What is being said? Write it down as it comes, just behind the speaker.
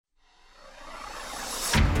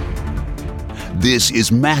This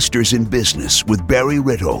is Masters in Business with Barry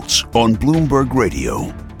Ritholtz on Bloomberg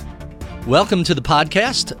Radio. Welcome to the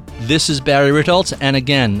podcast. This is Barry Ritholtz, and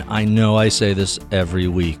again, I know I say this every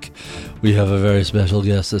week. We have a very special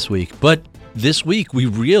guest this week, but this week we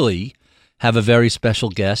really have a very special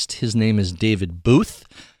guest. His name is David Booth.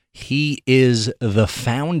 He is the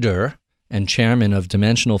founder and chairman of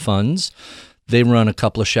Dimensional Funds. They run a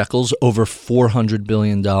couple of shekels, over $400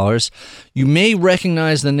 billion. You may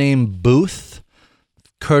recognize the name Booth,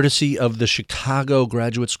 courtesy of the Chicago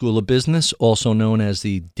Graduate School of Business, also known as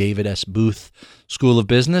the David S. Booth School of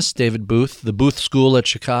Business. David Booth, the Booth School at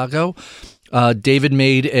Chicago. David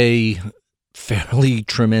made a fairly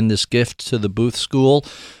tremendous gift to the Booth School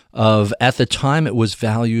of, at the time, it was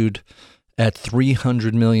valued at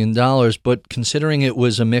 $300 million, but considering it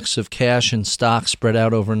was a mix of cash and stock spread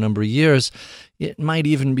out over a number of years, it might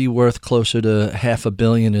even be worth closer to $500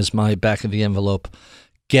 million is my back-of-the-envelope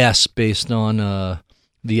guess based on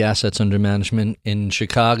the assets under management in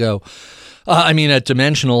Chicago. At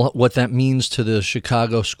Dimensional, what that means to the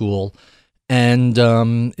Chicago school. And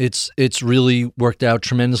it's really worked out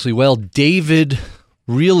tremendously well. David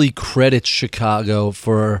really credits Chicago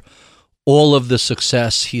for all of the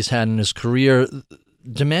success he's had in his career.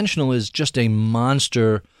 Dimensional is just a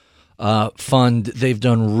monster fund. They've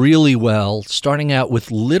done really well, starting out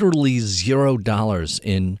with literally $0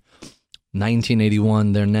 in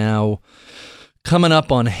 1981. They're now coming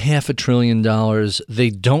up on $500 billion. They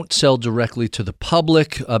don't sell directly to the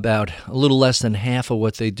public. About a little less than half of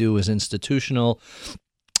what they do is institutional.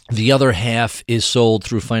 The other half is sold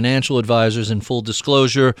through financial advisors. In full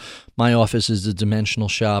disclosure, my office is the Dimensional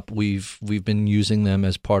shop. We've been using them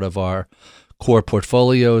as part of our core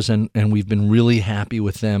portfolios, and we've been really happy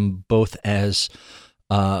with them, both as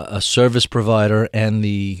a service provider and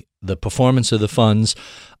the performance of the funds.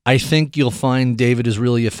 I think you'll find David is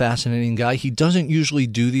really a fascinating guy. He doesn't usually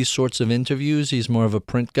do these sorts of interviews. He's more of a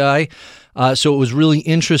print guy. So it was really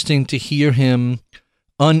interesting to hear him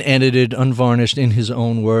unedited, unvarnished, in his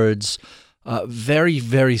own words. Very,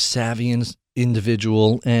 very savvy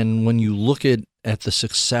individual. And when you look at the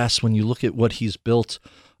success, when you look at what he's built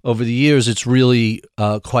over the years, it's really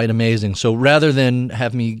quite amazing. So rather than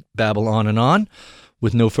have me babble on and on,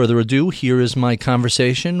 with no further ado, here is my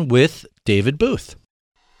conversation with David Booth.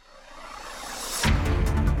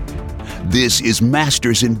 This is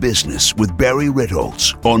Masters in Business with Barry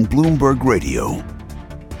Ritholtz on Bloomberg Radio.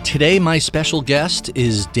 Today, my special guest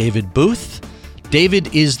is David Booth.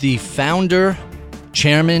 David is the founder,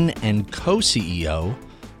 chairman, and co-CEO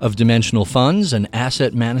of Dimensional Funds, an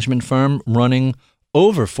asset management firm running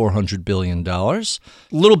over $400 billion. A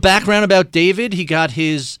little background about David. He got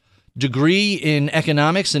his degree in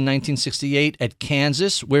economics in 1968 at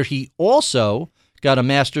Kansas, where he also got a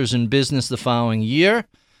master's in business the following year,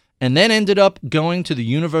 and then ended up going to the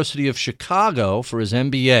University of Chicago for his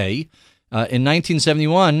MBA. In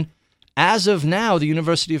 1971, as of now, the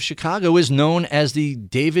University of Chicago is known as the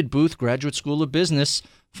David Booth Graduate School of Business,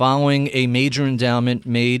 following a major endowment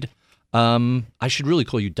made. I should really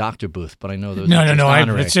call you Dr. Booth, but I know those. No.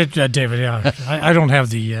 It's David. Yeah, I don't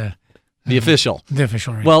have the official. The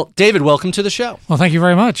official. Right. Well, David, welcome to the show. Well, thank you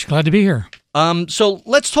very much. Glad to be here. So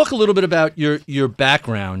let's talk a little bit about your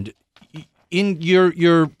background.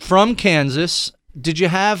 You're from Kansas. Did you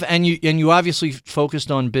have, and you obviously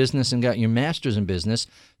focused on business and got your master's in business.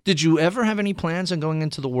 Did you ever have any plans on going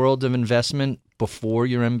into the world of investment before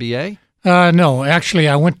your MBA? No, actually,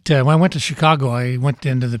 when I went to Chicago, I went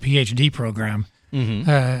into the PhD program. Mm-hmm.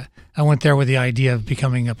 I went there with the idea of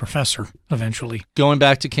becoming a professor eventually. Going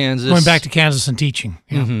back to Kansas? Going back to Kansas and teaching.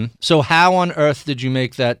 Yeah. Mm-hmm. So how on earth did you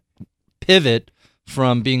make that pivot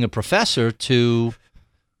from being a professor to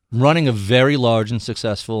running a very large and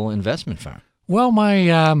successful investment firm? Well, my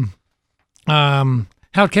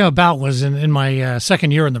how it came about was in my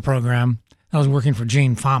second year in the program. I was working for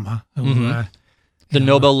Gene Fama, who, the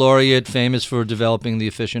Nobel laureate, famous for developing the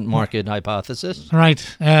efficient market hypothesis.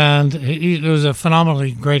 Right, and it was a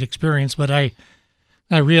phenomenally great experience. But I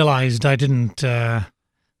realized I didn't. I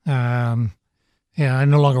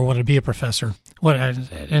no longer wanted to be a professor.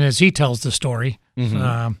 And as he tells the story,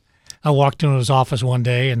 I walked into his office one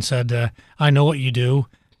day and said, "I know what you do,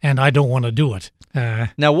 and I don't want to do it."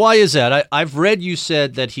 Now, why is that? I've read you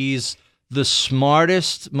said that he's the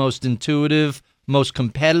smartest, most intuitive, most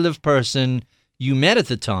competitive person you met at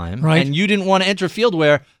the time, right? And you didn't want to enter a field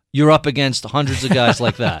where you're up against hundreds of guys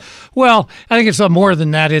like that. Well, I think it's more than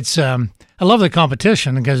that. It's I love the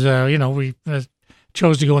competition because we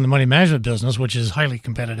chose to go in the money management business, which is highly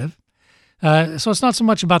competitive. So it's not so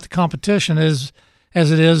much about the competition as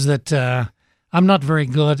it is that I'm not very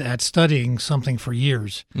good at studying something for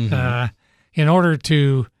years. Mm-hmm. in order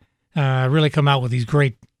to really come out with these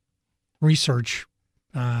great research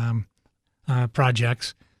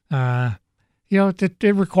projects,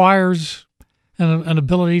 it requires an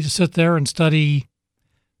ability to sit there and study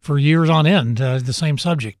for years on end the same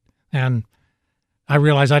subject. And I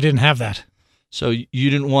realized I didn't have that. So you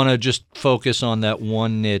didn't want to just focus on that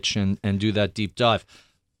one niche and do that deep dive.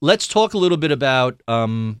 Let's talk a little bit about,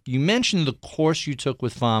 you mentioned the course you took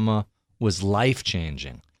with Fama was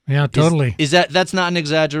life-changing. Yeah, totally. That's not an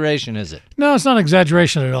exaggeration, is it? No, it's not an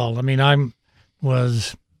exaggeration at all. I mean, I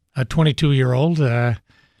was a 22-year-old,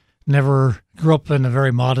 never grew up in a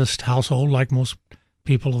very modest household like most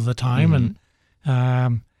people of the time.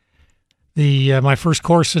 And my first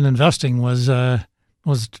course in investing was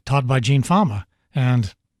taught by Gene Fama,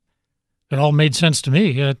 and it all made sense to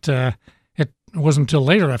me. It wasn't until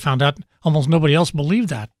later I found out almost nobody else believed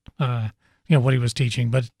that, what he was teaching.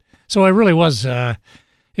 But so it really was, it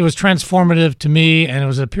was transformative to me, and it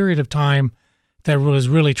was a period of time that was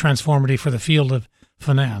really transformative for the field of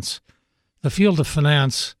finance. The field of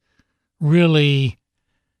finance really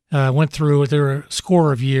went through, there were a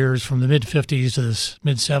score of years from the mid-50s to the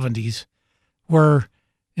mid-70s where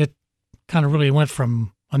it kind of really went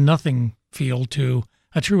from a nothing field to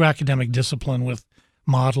a true academic discipline with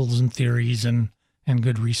models and theories and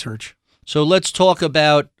good research. So let's talk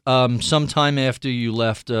about sometime after you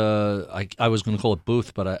left, I was going to call it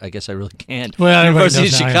Booth, but I guess I really can't. Well, University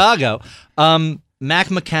of Chicago. Mac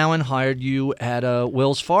McCowan hired you at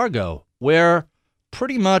Wells Fargo, where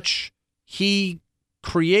pretty much he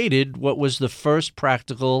created what was the first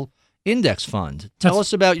practical index fund. Tell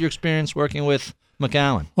us about your experience working with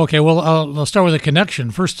McCowan. Okay, well, I'll start with a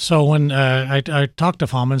connection first. So when I talked to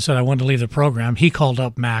Fama and said I wanted to leave the program, he called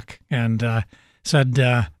up Mac and said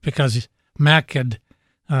because Mac had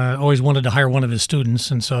always wanted to hire one of his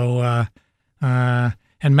students, and so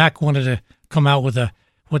and Mac wanted to come out with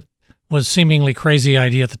what was seemingly crazy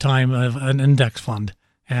idea at the time of an index fund,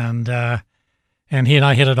 and he and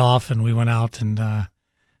I hit it off, and we went out and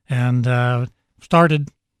started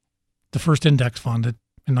the first index fund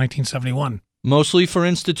in 1971. Mostly for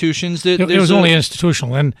institutions. It was only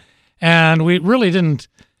institutional, and we really didn't.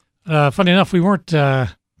 Funny enough, we weren't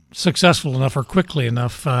successful enough or quickly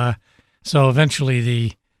enough. So eventually,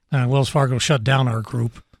 the Wells Fargo shut down our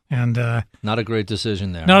group, and not a great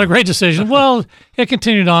decision there. Not a great decision. Well, it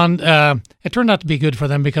continued on. It turned out to be good for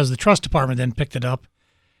them because the trust department then picked it up.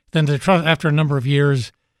 Then after a number of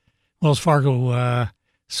years, Wells Fargo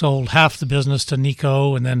sold half the business to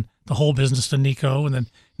Nico, and then the whole business to Nico, and then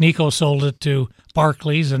Nico sold it to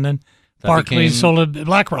Barclays, and then Barclays sold it to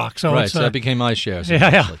BlackRock. So right, so that became iShares.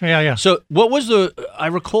 Yeah. So what was I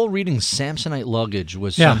recall reading Samsonite Luggage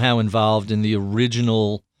was somehow involved in the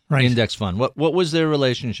original index fund. What was their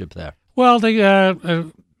relationship there? Well, they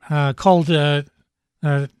called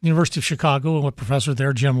University of Chicago and a professor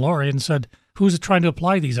there, Jim Laurie, and said, who's trying to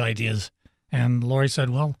apply these ideas? And Laurie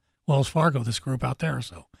said, well, Wells Fargo, this group out there.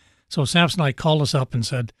 So Samsonite called us up and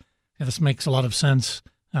said, this makes a lot of sense.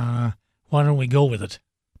 Why don't we go with it?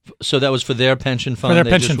 So that was for their pension fund. For their they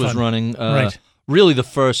pension just was fund. Running really the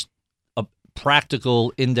first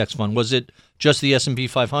practical index fund. Was it just the S&P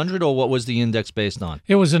 500, or what was the index based on?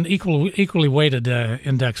 It was an equally weighted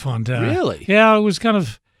index fund. Really? Yeah, it was kind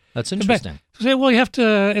of. That's interesting. Well, you have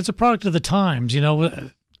to. It's a product of the times,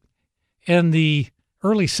 In the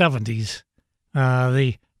early 70s,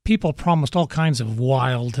 the people promised all kinds of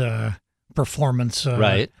wild performance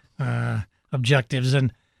objectives,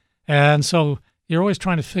 and so you're always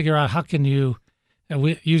trying to figure out how can you,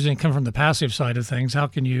 using come from the passive side of things, how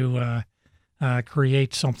can you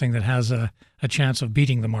create something that has a chance of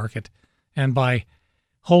beating the market, and by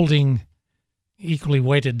holding equally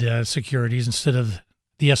weighted securities instead of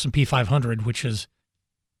the S&P 500, which is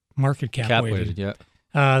market cap weighted.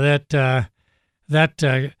 That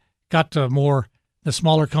got to more the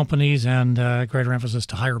smaller companies and greater emphasis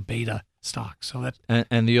to higher beta stocks. So that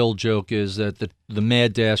and the old joke is that the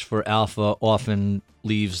mad dash for alpha often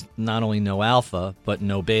leaves not only no alpha but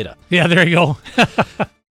no beta. Yeah, there you go.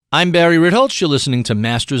 I'm Barry Ritholtz. You're listening to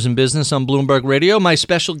Masters in Business on Bloomberg Radio. My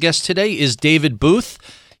special guest today is David Booth.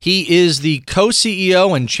 He is the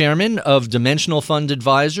co-CEO and chairman of Dimensional Fund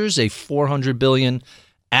Advisors, a $400 billion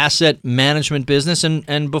asset management business.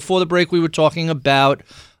 And before the break, we were talking about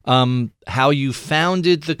how you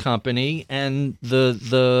founded the company, and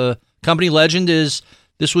the company legend is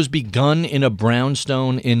this was begun in a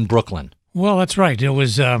brownstone in Brooklyn. Well, that's right. It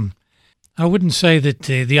was. I wouldn't say that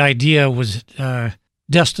the idea was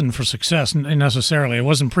destined for success necessarily. It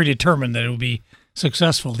wasn't predetermined that it would be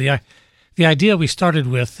successful. The idea we started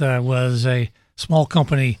with was a small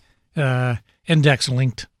company,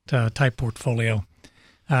 index-linked type portfolio.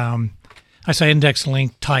 I say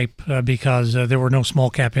index-linked type because there were no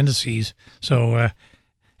small-cap indices. So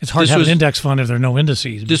it's hard to have an index fund if there are no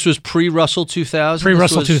indices. This was pre-Russell 2000?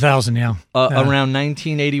 Pre-Russell 2000, yeah. Around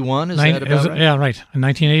 1981, is that about right? Yeah, right, in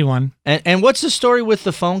 1981. And what's the story with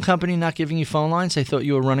the phone company not giving you phone lines? They thought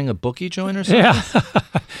you were running a bookie joint or something? Yeah.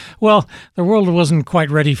 Well, the world wasn't quite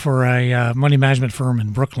ready for a money management firm in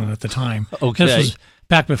Brooklyn at the time. Okay. This was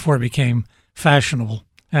back before it became fashionable.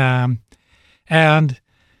 And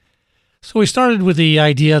so we started with the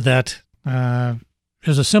idea that it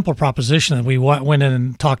was a simple proposition that we went in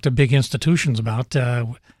and talked to big institutions about.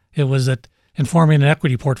 It was that in forming an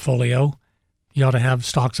equity portfolio, you ought to have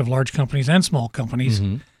stocks of large companies and small companies.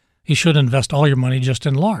 Mm-hmm. You should invest all your money just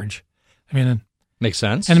in large. I mean, makes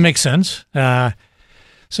sense. And it makes sense.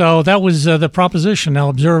 So that was the proposition. Now,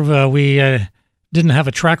 observe, we didn't have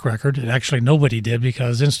a track record. Actually, nobody did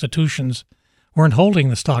because institutions weren't holding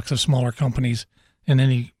the stocks of smaller companies in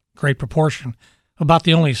any great proportion. About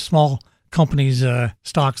the only small companies'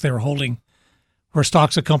 stocks they were holding were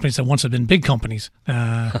stocks of companies that once had been big companies.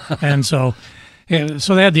 And so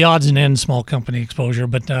they had the odds and ends small company exposure,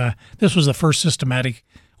 but this was the first systematic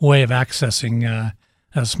way of accessing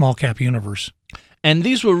a small cap universe. And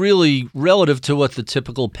these were really relative to what the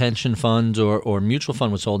typical pension fund or mutual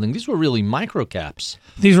fund was holding. These were really micro caps.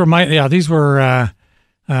 These were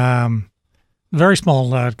very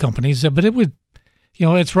small companies, but it would,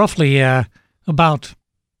 it's roughly about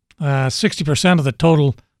 60% of the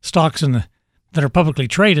total stocks that are publicly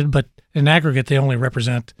traded, but in aggregate they only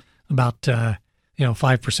represent about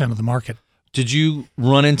 5% of the market. Did you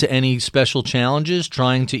run into any special challenges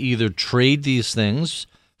trying to either trade these things,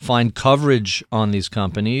 find coverage on these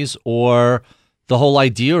companies, or the whole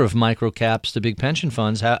idea of microcaps to big pension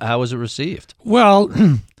funds? How was it received? Well,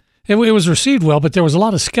 it was received well, but there was a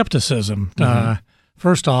lot of skepticism. Mm-hmm.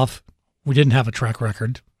 First off, we didn't have a track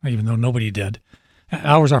record, even though nobody did.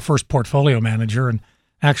 I was our first portfolio manager, and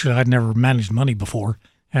actually I'd never managed money before.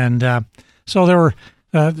 And so there were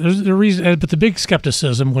the reason, but the big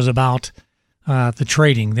skepticism was about the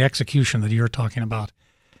trading, the execution that you're talking about.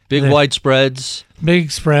 Wide spreads.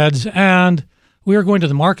 Big spreads. And we are going to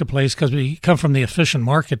the marketplace because we come from the efficient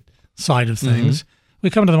market side of things. Mm-hmm. We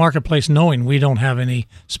come to the marketplace knowing we don't have any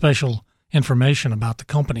special information about the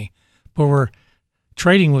company, but we're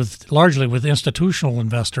trading largely with institutional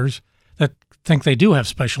investors that think they do have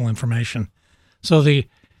special information. So the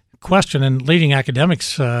question, and leading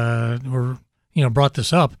academics brought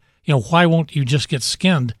this up, why won't you just get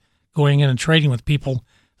skinned going in and trading with people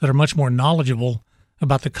that are much more knowledgeable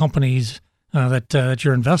about the companies that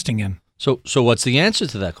you're investing in? So what's the answer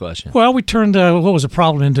to that question? Well, we turned what was a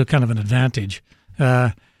problem into kind of an advantage.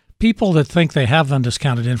 People that think they have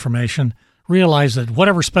undiscounted information realize that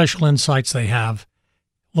whatever special insights they have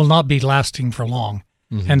will not be lasting for long.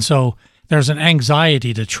 Mm-hmm. And so there's an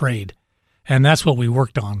anxiety to trade. And that's what we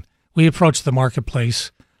worked on. We approached the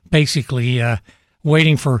marketplace basically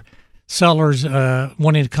waiting for sellers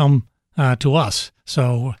wanting to come to us.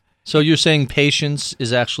 So you're saying patience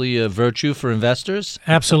is actually a virtue for investors?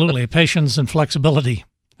 Absolutely. Patience and flexibility.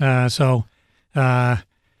 And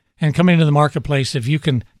coming into the marketplace, if you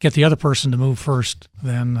can get the other person to move first,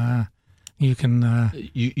 then you can...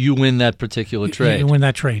 You win that particular trade. You win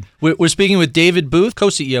that trade. We're speaking with David Booth,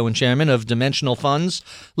 co-CEO and chairman of Dimensional Funds.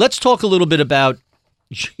 Let's talk a little bit about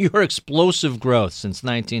your explosive growth since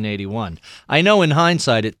 1981. I know in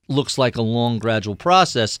hindsight it looks like a long, gradual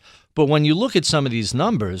process, but when you look at some of these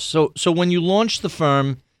numbers, so when you launched the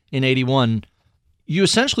firm in 81, you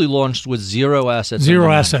essentially launched with zero assets.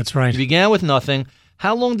 Zero assets, right. You began with nothing.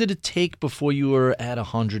 How long did it take before you were at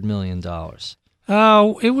 $100 million?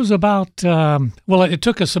 It was about, it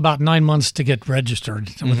took us about 9 months to get registered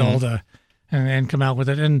with Mm-hmm. all the, and come out with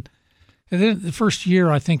it. And the first year,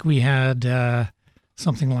 I think we had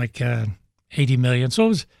something like 80 million. So it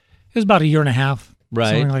was about a year and a half, right?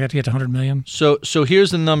 Something like that to get to 100 million. So here's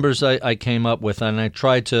the numbers I came up with, and I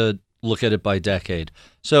tried to look at it by decade.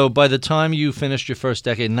 So by the time you finished your first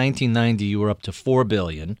decade, 1990, you were up to $4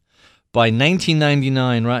 billion. By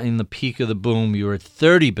 1999, right in the peak of the boom, you were at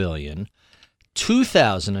 $30 billion.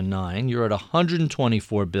 2009, you're at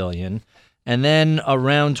 $124 billion. And then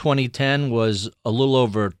around 2010 was a little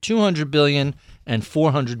over $200 billion and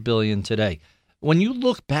 $400 billion today. When you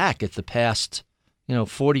look back at the past,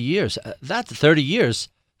 40 years, that's 30 years,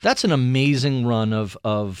 that's an amazing run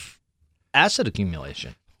of asset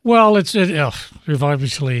accumulation. Well, we've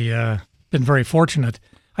obviously been very fortunate.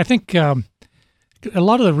 I think a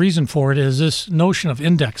lot of the reason for it is this notion of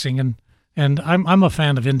indexing, and I'm a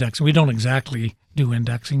fan of indexing. We don't exactly do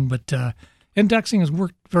indexing, but indexing has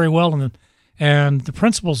worked very well in and the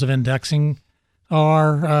principles of indexing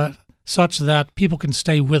are such that people can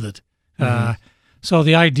stay with it. So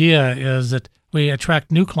the idea is that we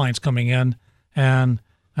attract new clients coming in, and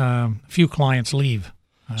few clients leave.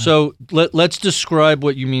 So let's describe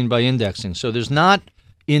what you mean by indexing. So there's not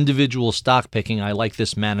individual stock picking. I like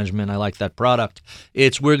this management. I like that product.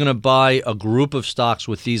 It's we're going to buy a group of stocks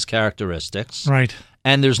with these characteristics. Right.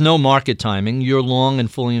 And there's no market timing. You're long and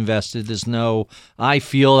fully invested. There's no, I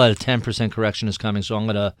feel that a 10% correction is coming, so I'm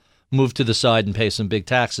going to move to the side and pay some big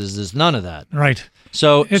taxes. There's none of that. Right.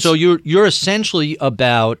 So you're essentially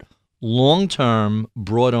about long-term,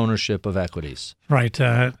 broad ownership of equities. Right.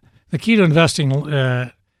 The key to investing,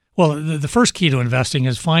 the first key to investing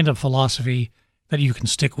is find a philosophy that you can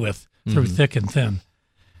stick with through thick and thin.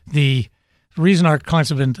 The reason our clients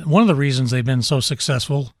have been, one of the reasons they've been so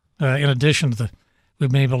successful, in addition to we've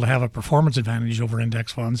been able to have a performance advantage over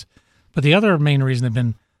index funds, but the other main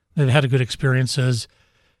reason they've had a good experience is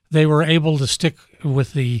they were able to stick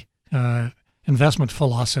with the investment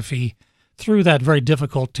philosophy through that very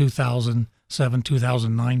difficult 2007,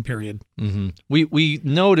 2009 period. Mm-hmm. We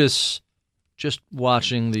notice, just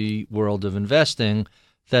watching the world of investing,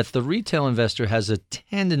 that the retail investor has a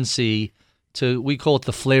tendency to, we call it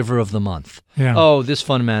the flavor of the month. Yeah. Oh, this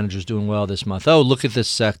fund manager's doing well this month. Oh, look at this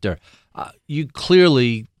sector. You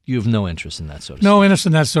have no interest in that sort of No interest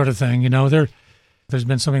in that sort of thing. There's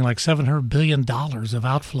been something like $700 billion of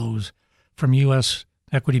outflows from U.S.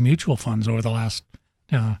 equity mutual funds over the last,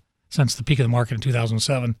 since the peak of the market in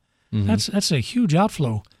 2007. Mm-hmm. That's a huge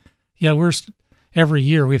outflow. Yeah, every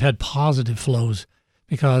year we've had positive flows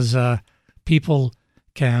because people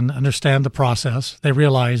can understand the process. They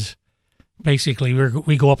realize basically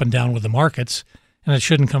we go up and down with the markets, and it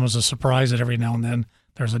shouldn't come as a surprise that every now and then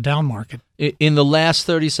there's a down market. In the last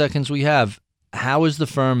 30 seconds we have, how is the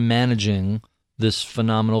firm managing this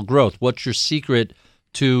phenomenal growth? What's your secret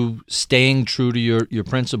to staying true to your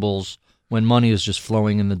principles when money is just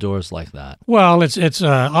flowing in the doors like that? Well, it's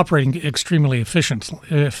operating extremely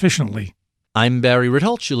efficiently. I'm Barry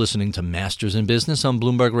Ritholtz. You're listening to Masters in Business on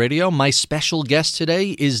Bloomberg Radio. My special guest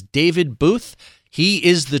today is David Booth. He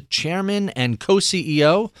is the chairman and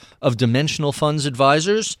co-CEO of Dimensional Funds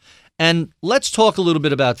Advisors. And let's talk a little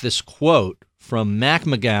bit about this quote from Mac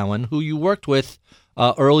McGowan, who you worked with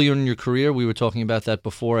earlier in your career. We were talking about that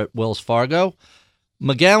before at Wells Fargo.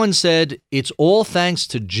 McGowan said, "It's all thanks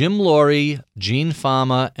to Jim Loree, Gene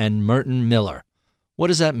Fama, and Merton Miller." What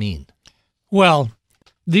does that mean? Well,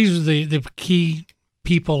 these are the key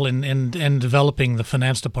people in developing the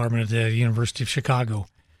finance department at the University of Chicago.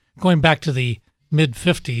 Going back to the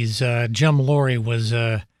mid-'50s, Jim Loree was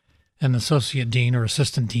an associate dean or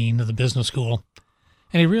assistant dean of the business school,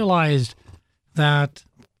 and he realized that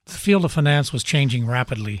the field of finance was changing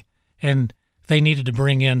rapidly, and they needed to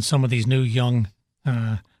bring in some of these new young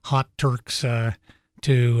hot Turks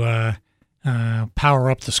to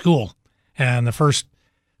power up the school. And the first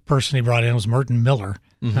person he brought in was Merton Miller.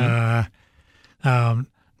 Mm-hmm.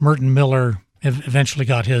 Merton Miller eventually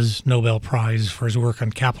got his Nobel Prize for his work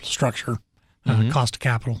on capital structure, cost of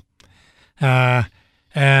capital.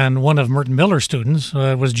 And one of Merton Miller's students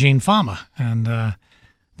was Gene Fama. And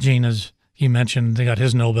Gene, as you mentioned, they got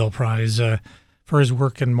his Nobel Prize for his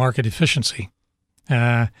work in market efficiency.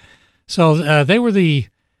 So they were they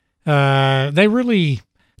really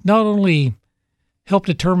not only helped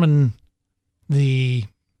determine the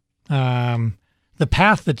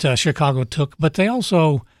path that Chicago took, but they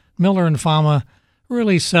also, Miller and Fama,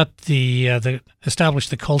 really set established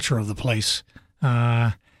the culture of the place,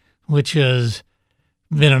 which has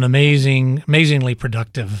been an amazingly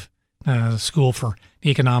productive school for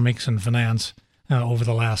economics and finance over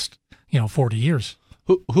the last 40 years.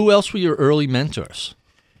 Who else were your early mentors?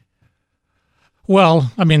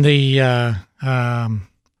 Well, I mean you have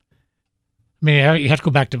to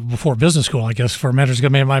go back to before business school, I guess, for mentors. I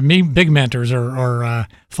mean, my big mentors are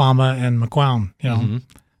Fama and McGowan.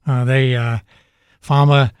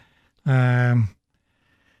 Fama,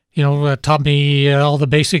 taught me all the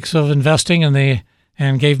basics of investing,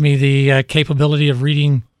 and gave me the capability of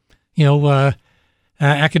reading,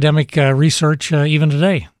 academic research even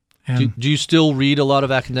today. And do you still read a lot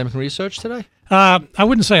of academic research today? I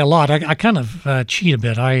wouldn't say a lot. I kind of cheat a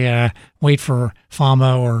bit. I wait for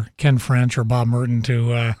Fama or Ken French or Bob Merton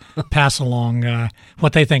to pass along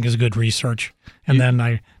what they think is good research, and then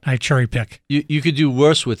I cherry pick. You could do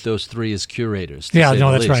worse with those three as curators. Yeah,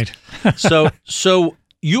 no, that's right. So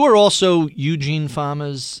you were also Eugene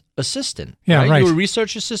Fama's assistant. Yeah, right. You were a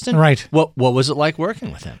research assistant. Right. What was it like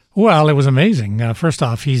working with him? Well, it was amazing. First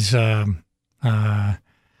off, he's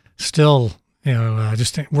still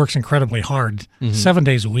just works incredibly hard, 7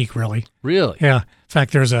 days a week, really. Really? Yeah. In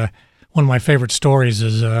fact, there's one of my favorite stories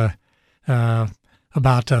is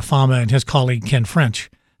about Fama and his colleague Ken French.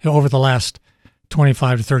 Over the last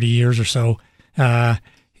 25 to 30 years or so, Fama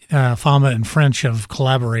and French have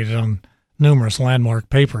collaborated on numerous landmark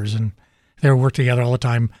papers, and they work together all the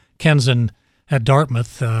time. Ken's at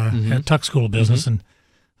Dartmouth at Tuck School of Business,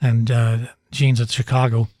 and Gene's at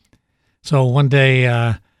Chicago. So one day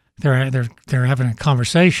they're having a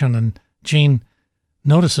conversation, and Gene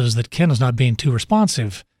notices that Ken is not being too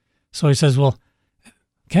responsive. So he says, "Well,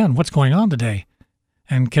 Ken, what's going on today?"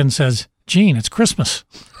 And Ken says, "Gene, it's Christmas."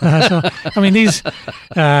 So I mean,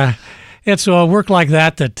 it's a work like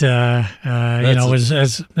that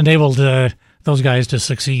has enabled those guys to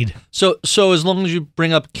succeed. So as long as you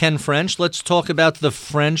bring up Ken French, let's talk about the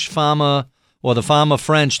French Fama or the Fama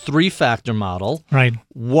French 3-factor model. Right.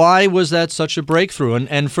 Why was that such a breakthrough?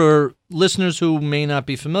 And for listeners who may not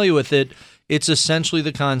be familiar with it, it's essentially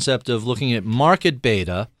the concept of looking at market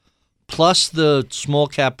beta plus the small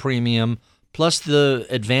cap premium plus the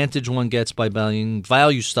advantage one gets by buying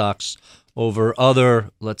value stocks over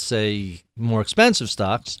other, let's say, more expensive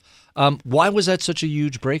stocks. Why was that such a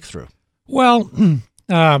huge breakthrough? Well,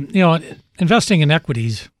 investing in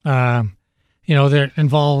equities, there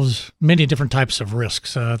involves many different types of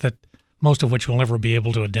risks that most of which we'll never be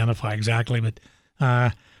able to identify exactly, but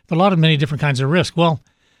a lot of many different kinds of risk. Well,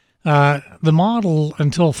 the model,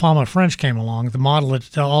 until Fama French came along, the model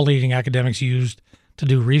that all leading academics used to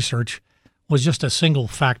do research was just a single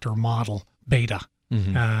factor model, beta.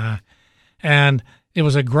 And it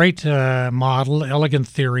was a great model, elegant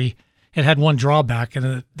theory. It had one drawback,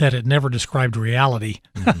 and that it never described reality.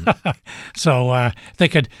 So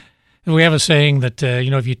we have a saying that,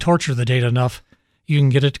 if you torture the data enough, you can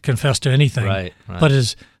get it to confess to anything. Right. But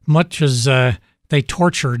as much as they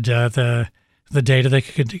tortured the data,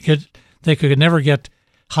 they could never get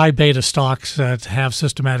high beta stocks to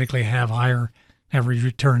systematically have higher average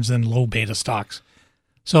returns than low beta stocks.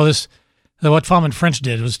 So what Fama and French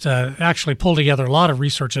did was to actually pull together a lot of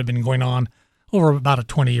research that had been going on over about a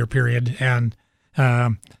 20-year period, and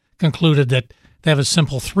concluded that they have a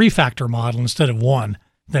simple 3-factor model instead of one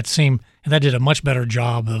that did a much better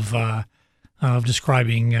job of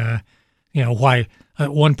describing why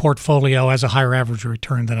one portfolio has a higher average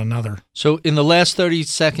return than another. So in the last 30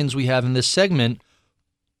 seconds we have in this segment,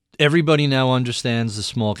 everybody now understands the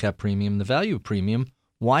small cap premium, the value premium.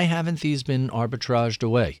 Why haven't these been arbitraged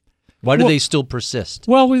away? Why do they still persist?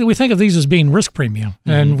 Well, we think of these as being risk premium,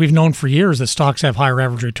 and we've known for years that stocks have higher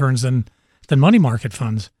average returns than money market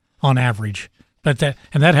funds on average, but that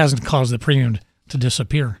hasn't caused the premium to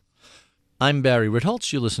disappear. I'm Barry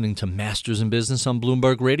Ritholtz. You're listening to Masters in Business on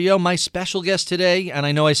Bloomberg Radio. My special guest today, and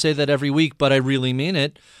I know I say that every week, but I really mean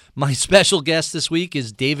it, my special guest this week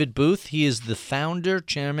is David Booth. He is the founder,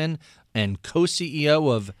 chairman, and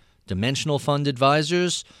co-CEO of Dimensional Fund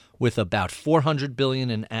Advisors, with about $400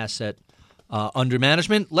 billion in asset under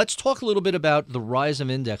management. Let's talk a little bit about the rise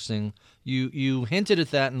of indexing. You hinted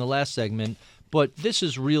at that in the last segment, but this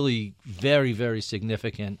is really very, very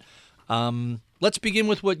significant. Let's begin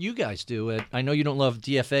with what you guys do. I know you don't love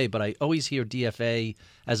DFA, but I always hear DFA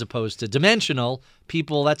as opposed to dimensional.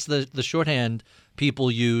 People, that's the shorthand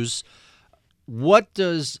people use. What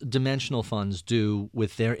does dimensional funds do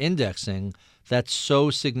with their indexing that's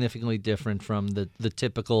so significantly different from the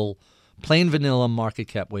typical plain vanilla market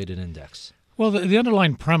cap weighted index? Well, the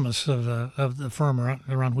underlying premise of the firm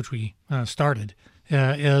around which we started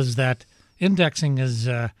is that indexing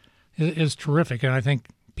is terrific, and I think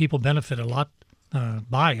people benefit a lot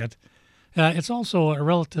by it. It's also a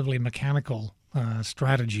relatively mechanical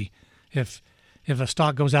strategy. If a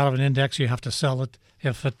stock goes out of an index, you have to sell it.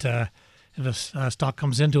 If a stock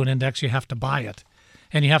comes into an index, you have to buy it,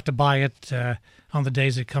 and you have to buy it on the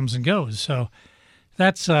days it comes and goes. So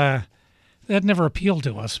that never appealed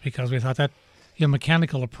to us because we thought that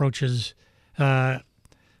mechanical approaches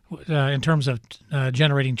in terms of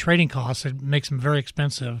generating trading costs, it makes them very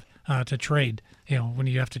expensive to trade. When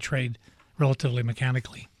you have to trade relatively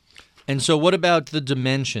mechanically. And so what about the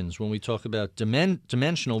dimensions? When we talk about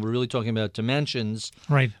dimensional, we're really talking about dimensions,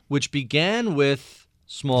 right? Which began with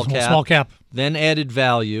small cap, then added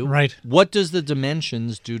value. Right. What does the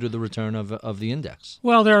dimensions do to the return of the index?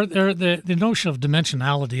 Well, the notion of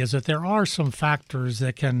dimensionality is that there are some factors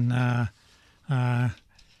that can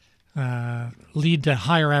lead to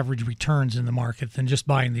higher average returns in the market than just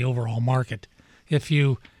buying the overall market. If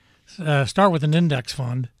you start with an index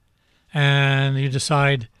fund and you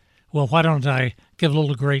decide, well, why don't I give a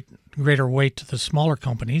little greater weight to the smaller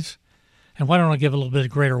companies, and why don't I give a little bit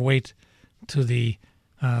greater weight to the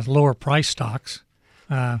lower price stocks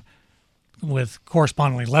with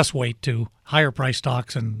correspondingly less weight to higher price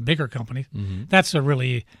stocks and bigger companies. Mm-hmm. That's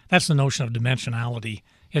the notion of dimensionality.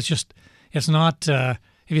 It's not, if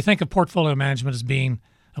you think of portfolio management as being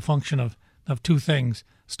a function of two things,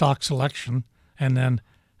 stock selection and then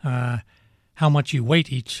how much you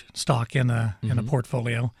weight each stock in a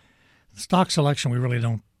portfolio. Stock selection we really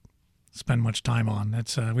don't spend much time on.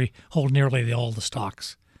 We hold nearly all the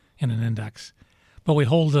stocks in an index, but we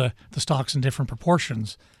hold the stocks in different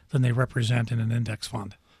proportions than they represent in an index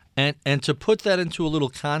fund. And to put that into a little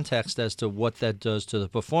context as to what that does to the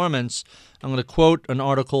performance, I'm going to quote an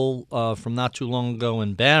article from not too long ago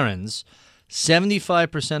in Barron's.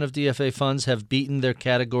 75% of DFA funds have beaten their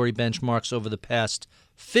category benchmarks over the past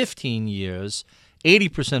 15 years.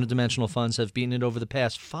 80% of dimensional funds have beaten it over the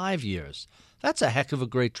past 5 years. That's a heck of a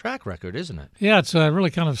great track record, isn't it? Yeah, it's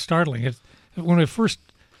really kind of startling. When we first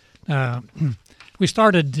we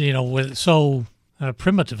started, with so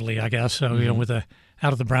primitively, I guess, with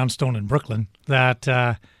out of the brownstone in Brooklyn, that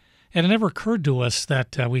it never occurred to us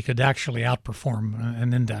that we could actually outperform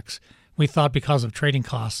an index. We thought because of trading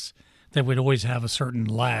costs that we'd always have a certain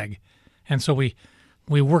lag, and so we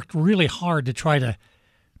worked really hard to try to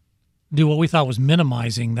do what we thought was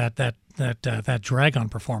minimizing that drag on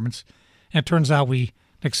performance. And it turns out we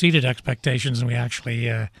exceeded expectations, and we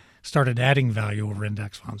actually started adding value over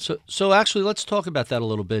index funds. So actually, let's talk about that a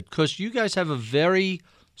little bit, because you guys have a very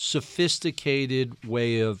sophisticated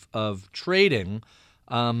way of trading.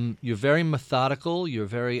 You're very methodical. You're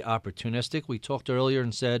very opportunistic. We talked earlier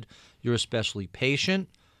and said you're especially patient.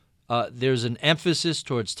 There's an emphasis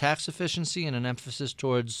towards tax efficiency and an emphasis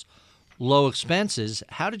towards low expenses.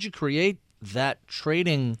 How did you create that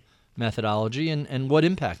trading methodology, and what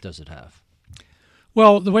impact does it have?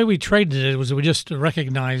 Well, the way we traded it was we just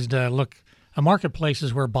recognized, look, a marketplace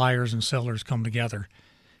is where buyers and sellers come together.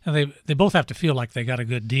 And they both have to feel like they got a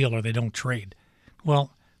good deal or they don't trade.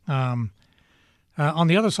 Well, on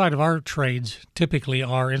the other side of our trades typically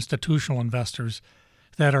are institutional investors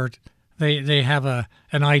that they have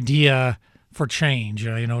an idea for change,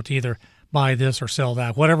 to either buy this or sell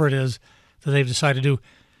that, whatever it is that they've decided to do.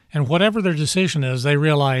 And whatever their decision is, they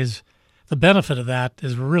realize the benefit of that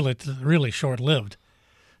is really short-lived.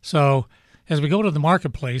 So as we go to the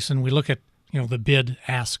marketplace and we look at the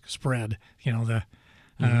bid-ask spread,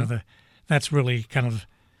 that's really kind of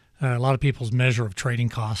a lot of people's measure of trading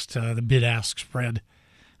cost, the bid-ask spread.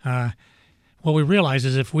 What we realize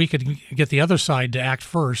is if we could get the other side to act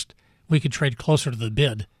first, we could trade closer to the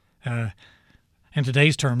bid. In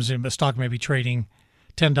today's terms, a stock may be trading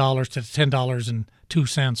 $10 to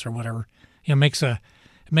 $10.02 or whatever. It makes a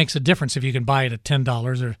difference if you can buy it at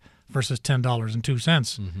 $10 or versus $10.02.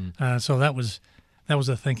 Mm-hmm. So that was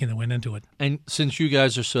the thinking that went into it. And since you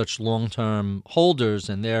guys are such long-term holders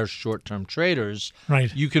and they're short-term traders,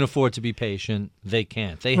 right, you can afford to be patient. They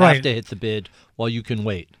can't. They right. have to hit the bid while you can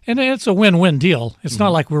wait. And it's a win-win deal. It's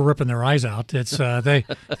not like we're ripping their eyes out. It's they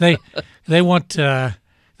want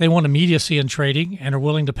immediacy in trading and are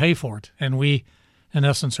willing to pay for it. And we, in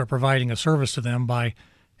essence, are providing a service to them by,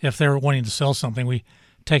 if they're wanting to sell something, we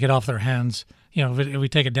take it off their hands. If we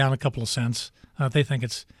take it down a couple of cents, they think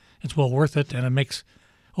it's well worth it, and it makes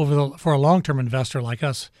for a long-term investor like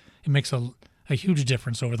us, it makes a huge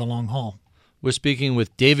difference over the long haul. We're speaking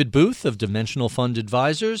with David Booth of Dimensional Fund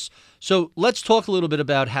Advisors. So let's talk a little bit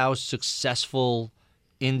about how successful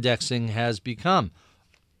indexing has become.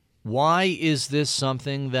 Why is this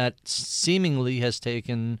something that seemingly has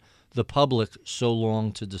taken the public so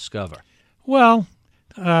long to discover? Well,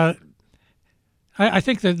 I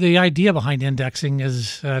think that the idea behind indexing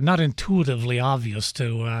is not intuitively obvious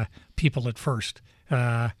to people at first.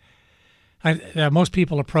 Most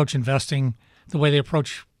people approach investing the way they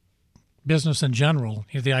approach business in general.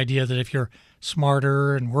 The idea that if you're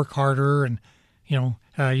smarter and work harder, and you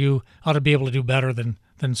ought to be able to do better than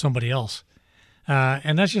somebody else.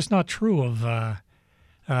 And that's just not true of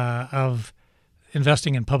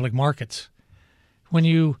investing in public markets. When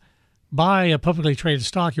you buy a publicly traded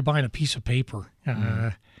stock, you're buying a piece of paper,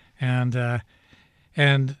 and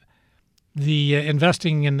the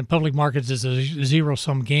investing in the public markets is a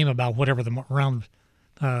zero-sum game about whatever the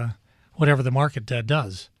market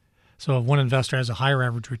does. So if one investor has a higher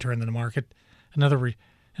average return than the market, another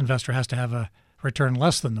investor has to have a return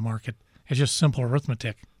less than the market. It's just simple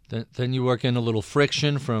arithmetic. Then you work in a little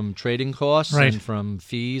friction from trading costs right. and from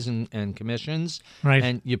fees and commissions, right.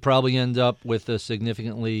 and you probably end up with a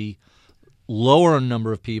significantly lower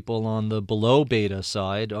number of people on the below beta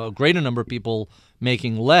side, a greater number of people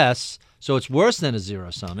making less, so it's worse than a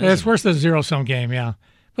zero-sum, isn't it? It's worse than a zero-sum game, yeah.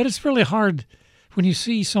 But it's really hard when you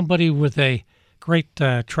see somebody with a great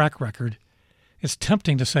track record, it's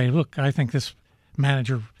tempting to say, look, I think this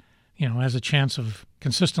manager, has a chance of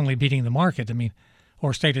consistently beating the market. I mean,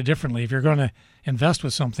 or stated differently, if you're going to invest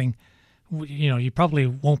with something, you probably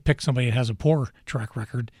won't pick somebody that has a poor track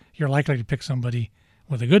record. You're likely to pick somebody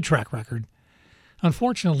with a good track record.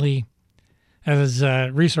 Unfortunately, as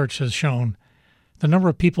research has shown, the number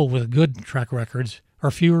of people with good track records are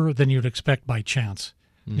fewer than you'd expect by chance.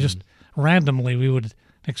 Mm-hmm. Just randomly, we would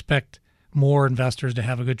expect more investors to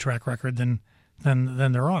have a good track record than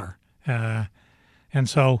there are. And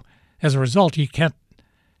so, as a result,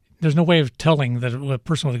 there's no way of telling that a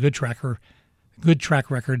person with a good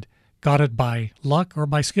track record got it by luck or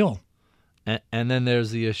by skill. And then there's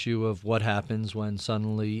the issue of what happens when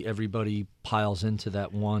suddenly everybody piles into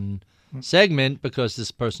that one segment because this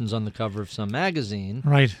person's on the cover of some magazine.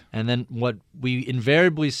 Right. And then what we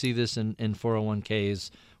invariably see this in 401ks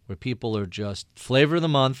where people are just flavor of the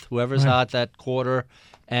month, whoever's hot that quarter,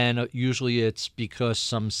 and usually it's because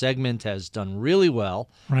some segment has done really well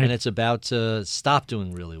and it's about to stop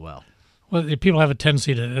doing really well. Well, people have a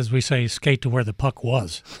tendency to, as we say, skate to where the puck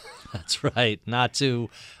was. That's right. Not to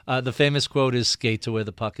the famous quote is skate to where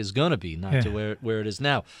the puck is going to be, not to where it is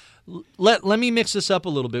now. Let me mix this up a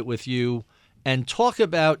little bit with you and talk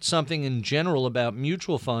about something in general about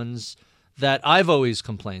mutual funds that I've always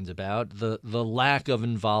complained about, the lack of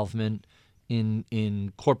involvement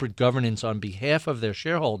in corporate governance on behalf of their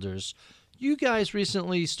shareholders. You guys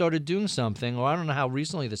recently started doing something, or I don't know how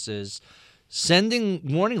recently this is, sending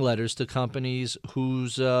warning letters to companies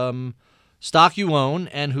whose stock you own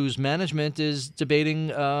and whose management is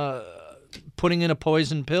debating putting in a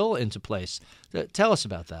poison pill into place. Tell us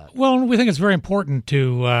about that. Well, we think it's very important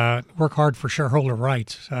to work hard for shareholder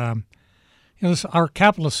rights. Our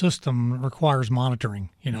capitalist system requires monitoring.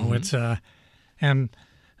 It's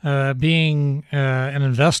being an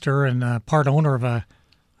investor and part owner of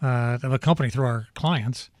a company through our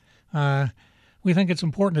clients. We think it's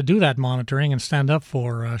important to do that monitoring and stand up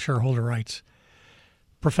for shareholder rights.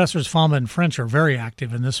 Professors Fama and French are very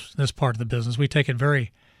active in this part of the business. We take it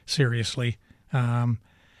very seriously. We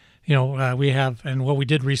have, and what we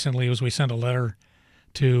did recently was we sent a letter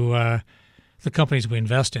to the companies we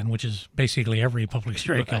invest in, which is basically every publicly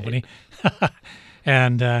traded company,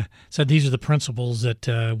 and said these are the principles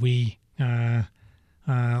that we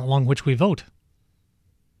along which we vote.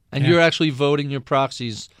 And you're actually voting your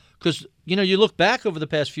proxies because you look back over the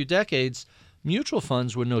past few decades, mutual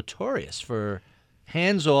funds were notorious for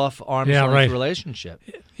hands-off, arm's-length relationship.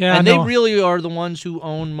 Yeah, and they really are the ones who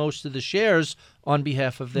own most of the shares on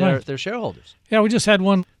behalf of their shareholders. Yeah, we just had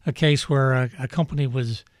a case where a company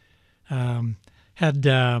was had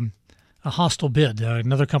a hostile bid.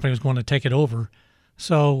 Another company was going to take it over,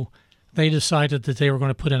 so they decided that they were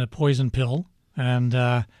going to put in a poison pill and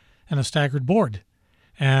a staggered board.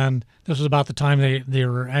 And this was about the time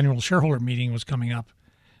their annual shareholder meeting was coming up,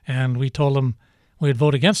 and we told them we would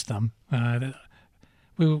vote against them.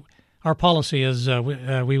 Our policy is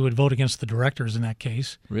we would vote against the directors in that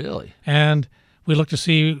case. Really? And we look to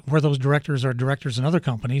see where those directors are directors in other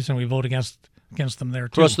companies, and we vote against them there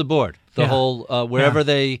too. Across the board, the whole wherever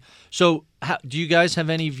they. So, do you guys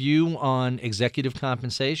have any view on executive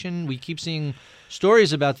compensation? We keep seeing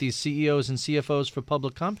stories about these CEOs and CFOs for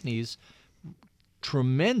public companies.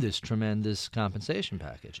 Tremendous compensation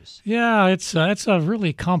packages. Yeah, it's a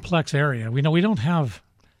really complex area. We don't have.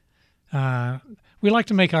 We like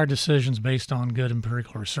to make our decisions based on good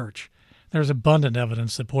empirical research. There's abundant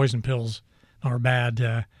evidence that poison pills are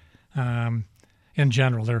bad in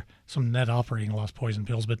general. There are some net operating loss poison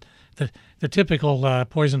pills, but the typical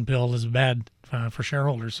poison pill is bad for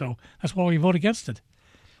shareholders, so that's why we vote against it.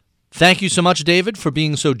 Thank you so much, David, for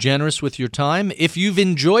being so generous with your time. If you've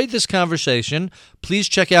enjoyed this conversation, please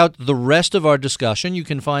check out the rest of our discussion. You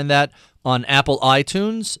can find that on Apple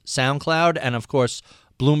iTunes, SoundCloud, and, of course,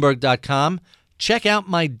 Bloomberg.com. Check out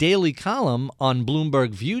my daily column on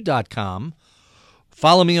BloombergView.com.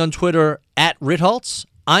 Follow me on Twitter @Ritholtz.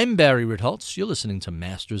 I'm Barry Ritholtz. You're listening to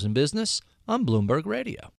Masters in Business on Bloomberg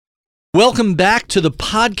Radio. Welcome back to the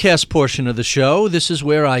podcast portion of the show. This is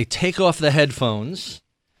where I take off the headphones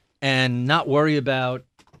and not worry about,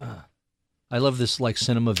 I love this like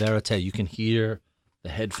cinema verite. You can hear the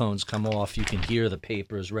headphones come off. You can hear the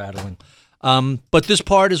papers rattling. But this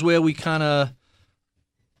part is where we kind of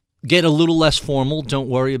get a little less formal. Don't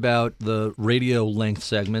worry about the radio length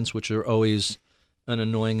segments, which are always an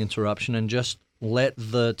annoying interruption, and just let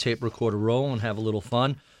the tape recorder roll and have a little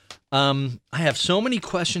fun. I have so many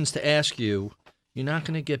questions to ask you. You're not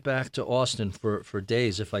going to get back to Austin for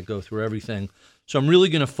days if I go through everything. So I'm really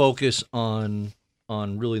going to focus on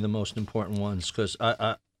really the most important ones because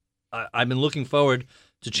I've been looking forward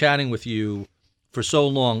to chatting with you for so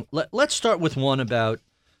long. Let's start with one about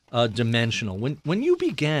Dimensional. When you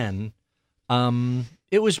began,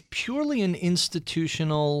 it was purely an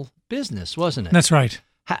institutional business, wasn't it? That's right.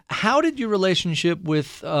 How did your relationship with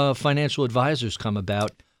financial advisors come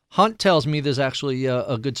about? Hunt tells me there's actually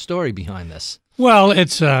a good story behind this. Well,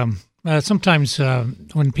 it's sometimes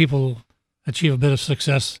when people achieve a bit of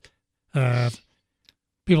success,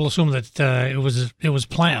 people assume that it was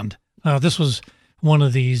planned. This was one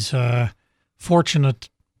of these fortunate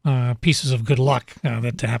pieces of good luck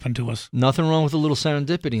that happened to us. Nothing wrong with a little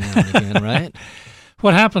serendipity now and again, right?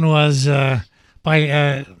 What happened was by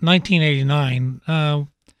 1989,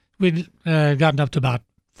 we'd gotten up to about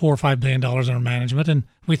 $4 or $5 billion in our management, and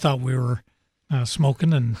we thought we were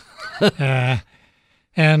smoking and. So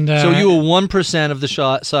you were 1% of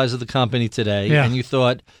the size of the company today, and you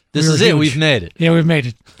thought, this is it, we've made it. Yeah, we've made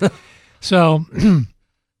it. So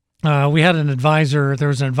we had an advisor. There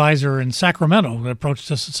was an advisor in Sacramento that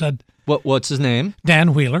approached us and said, What's his name?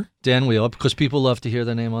 Dan Wheeler. Dan Wheeler, because people love to hear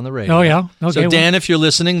their name on the radio. Oh, yeah. Okay. So, Dan, if you're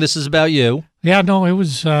listening, this is about you. Yeah, no, it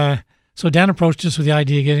was so Dan approached us with the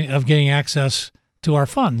idea of getting access to our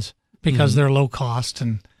funds because they're low cost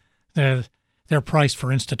and they're priced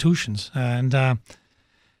for institutions. And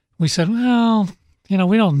we said, well,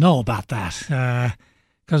 we don't know about that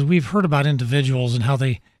because we've heard about individuals and how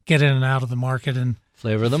they get in and out of the market and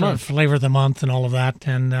flavor of the month and all of that.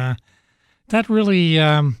 And that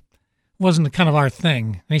really wasn't kind of our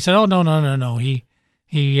thing. And he said, oh, no. He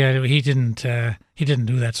didn't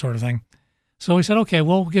do that sort of thing. So we said, okay,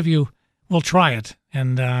 we'll try it.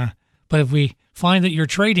 And but if we find that you're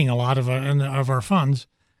trading a lot of our funds,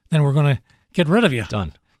 then we're going to get rid of you.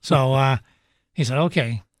 Done. So he said,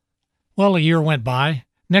 okay. Well, a year went by.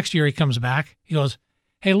 Next year he comes back. He goes,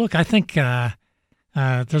 hey, look, I think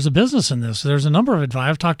there's a business in this. There's a number of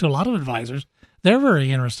advisors. I've talked to a lot of advisors. They're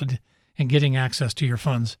very interested in getting access to your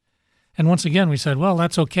funds. And once again, we said, well,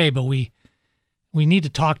 that's okay, but we need to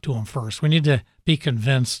talk to them first. We need to be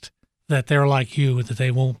convinced that they're like you, that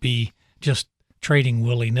they won't be just trading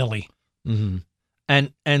willy-nilly. Mm-hmm.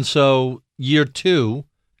 And so year 2,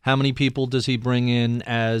 how many people does he bring in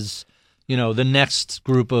as the next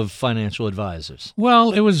group of financial advisors?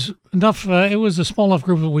 Well, it was enough. It was a small enough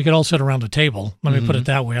group that we could all sit around a table. Let me put it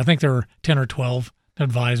that way. I think there were 10 or 12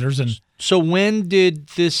 advisors. And so when did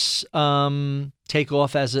this take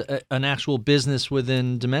off as an actual business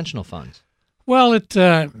within Dimensional Funds? Well, it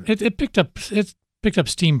picked up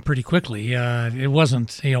steam pretty quickly. It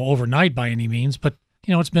wasn't overnight by any means, but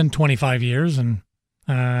it's been 25 years and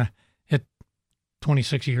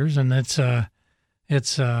 26 years, and it's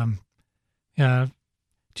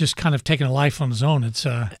just kind of taken a life on its own. It's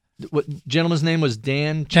what gentleman's name was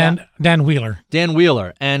Dan Wheeler. Dan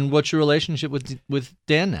Wheeler. And what's your relationship with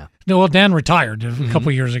Dan now? No, well, Dan retired a couple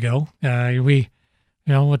of years ago.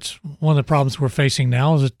 What's one of the problems we're facing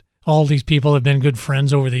now is that all these people have been good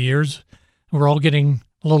friends over the years. We're all getting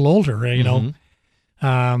a little older,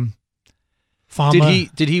 Fama,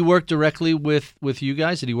 Did he work directly with you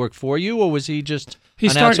guys? Did he work for you, or was he just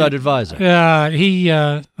outside advisor? He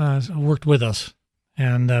worked with us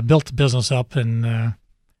and built the business up. And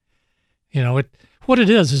what it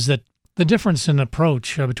is that the difference in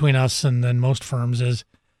approach between us and then most firms is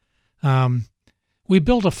we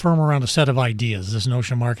built a firm around a set of ideas, this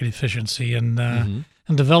notion of market efficiency, and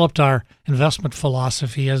developed our investment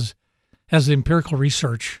philosophy as the empirical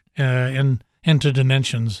research into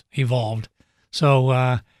dimensions evolved.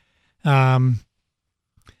 So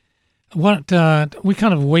we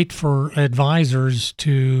kind of wait for advisors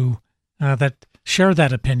to that share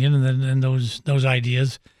that opinion and those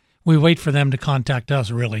ideas. We wait for them to contact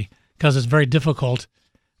us, really, because it's very difficult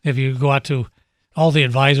if you go out to all the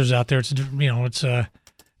advisors out there. It's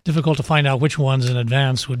difficult to find out which ones in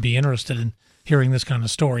advance would be interested in hearing this kind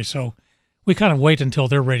of story. So we kind of wait until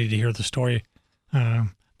they're ready to hear the story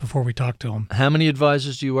before we talk to them. How many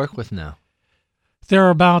advisors do you work with now? There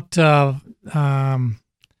are about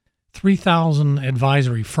 3,000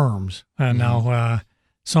 advisory firms. Now,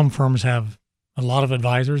 some firms have a lot of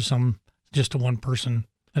advisors, some just a one-person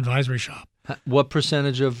advisory shop. What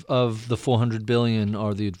percentage of the $400 billion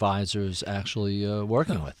are the advisors actually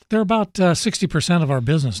working with? They're about 60% of our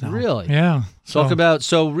business now. Really? Yeah.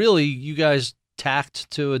 So really, you guys tacked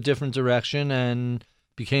to a different direction and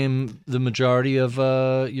became the majority of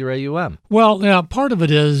your AUM. Well, part of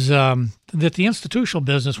it is that the institutional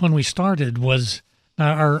business, when we started, was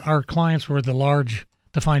our clients were the large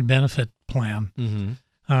defined benefit plan.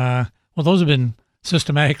 Mm-hmm. Well, those have been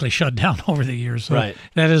systematically shut down over the years. So right.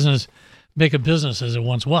 That isn't as big a business as it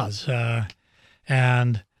once was.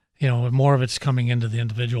 And, more of it's coming into the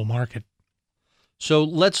individual market. So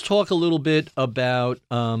let's talk a little bit about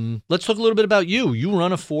you. You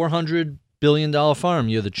run a $400 billion firm.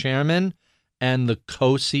 You're the chairman and the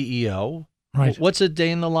co-CEO. Right. What's a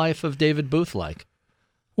day in the life of David Booth like?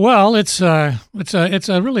 Well, it's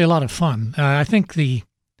really a lot of fun. I think the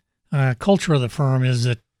culture of the firm is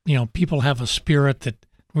that people have a spirit that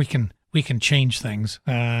we can change things,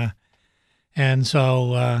 and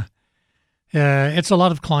so it's a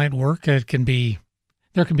lot of client work. There can be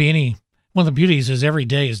any. One of the beauties is every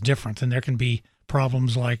day is different, and there can be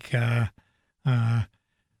problems like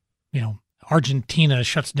Argentina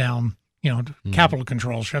shuts down, capital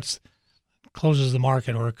control closes the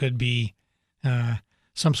market, or it could be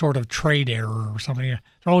some sort of trade error or something. There's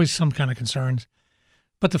always some kind of concerns.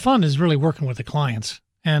 But the fun is really working with the clients.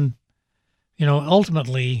 And,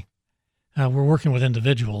 ultimately, we're working with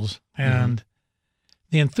individuals. And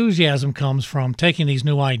the enthusiasm comes from taking these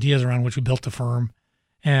new ideas around which we built the firm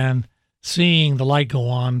and seeing the light go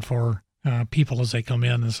on for people as they come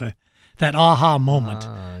in and say, that aha moment.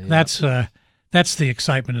 Yeah. That's the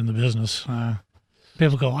excitement in the business.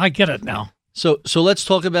 People go, I get it now. So let's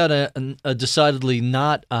talk about a decidedly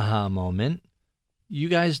not aha moment. You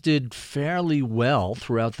guys did fairly well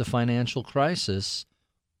throughout the financial crisis.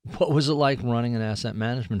 What was it like running an asset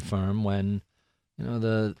management firm when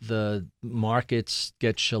the markets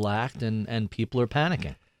get shellacked and people are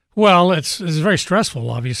panicking? Well, it's very stressful,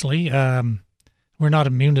 obviously. We're not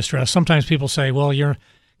immune to stress. Sometimes people say, well,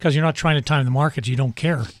 because you're not trying to time the markets, you don't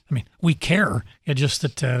care. I mean, we care. It's just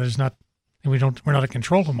that we're not in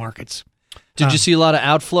control of the markets. Did you see a lot of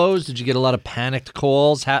outflows? Did you get a lot of panicked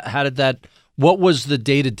calls? How did that? What was the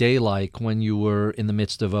day-to-day like when you were in the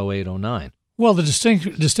midst of 08, 09? Well, the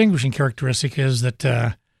distinguishing characteristic is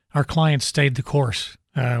that our clients stayed the course.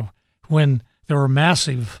 When there were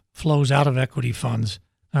massive flows out of equity funds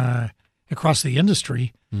across the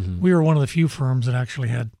industry, we were one of the few firms that actually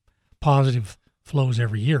had positive flows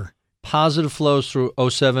every year. Positive flows through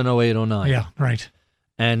 07, 08, 09. Yeah, right.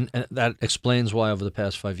 And that explains why over the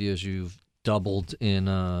past 5 years you've doubled in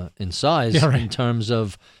size. Yeah, right. In terms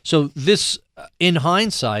of so this in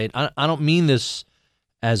hindsight. I don't mean this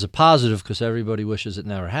as a positive because everybody wishes it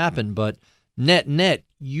never happened, but net,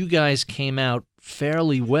 you guys came out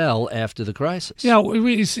fairly well after the crisis. Yeah,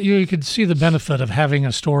 you could see the benefit of having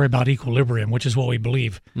a story about equilibrium, which is what we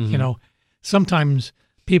believe. Sometimes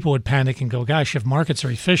people would panic and go, gosh, if markets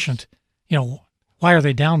are efficient, why are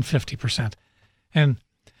they down 50%? And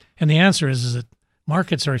the answer is that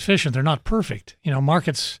markets are efficient. They're not perfect.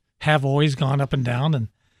 Markets have always gone up and down, and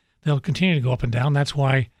they'll continue to go up and down. That's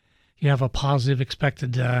why you have a positive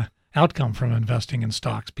expected outcome from investing in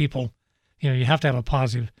stocks. People, you have to have a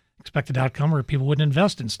positive expected outcome or people wouldn't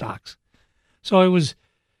invest in stocks. So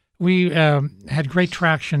we had great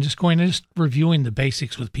traction just reviewing the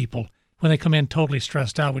basics with people. When they come in totally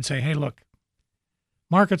stressed out, we'd say, hey, look,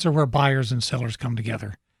 markets are where buyers and sellers come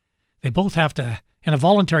together. They both have to, in a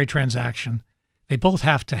voluntary transaction, they both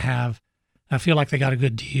have to feel like they got a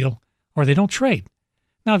good deal or they don't trade.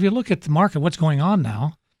 Now, if you look at the market, what's going on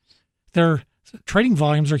now, their trading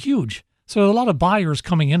volumes are huge. So a lot of buyers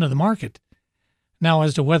coming into the market. Now,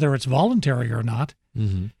 as to whether it's voluntary or not,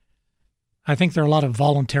 I think there are a lot of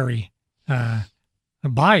voluntary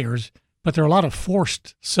buyers, but there are a lot of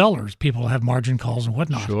forced sellers. People have margin calls and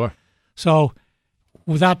whatnot. Sure. So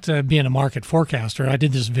without being a market forecaster, I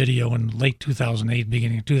did this video in late 2008,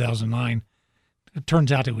 beginning of 2009. It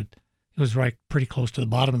turns out it was right pretty close to the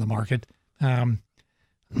bottom of the market.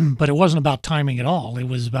 But it wasn't about timing at all. It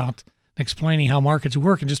was about explaining how markets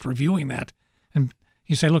work and just reviewing that. And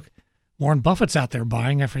you say, look, Warren Buffett's out there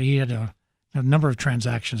buying after he had a number of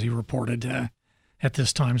transactions he reported at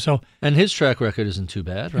this time. And his track record isn't too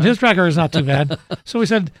bad, right? His track record is not too bad. So we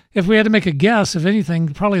said, if we had to make a guess, if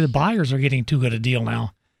anything, probably the buyers are getting too good a deal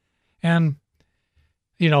now. And,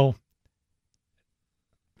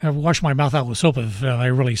 I washed my mouth out with soap if I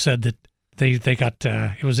really said that they got,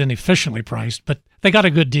 it was inefficiently priced, but they got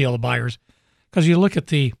a good deal, the buyers. Because you look at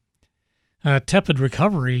the tepid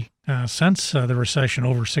recovery since the recession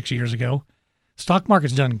over 6 years ago, stock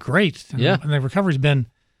market's done great. And the recovery's been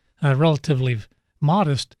relatively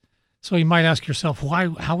modest. So you might ask yourself,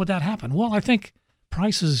 how would that happen? Well, I think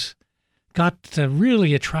prices got to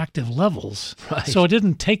really attractive levels. Right. So it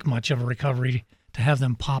didn't take much of a recovery to have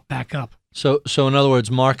them pop back up. So in other words,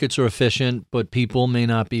 markets are efficient, but people may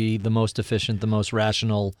not be the most efficient, the most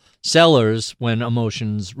rational sellers when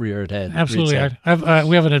emotions rear its head. Absolutely.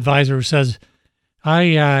 We have an advisor who says,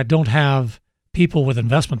 I don't have people with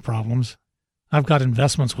investment problems. I've got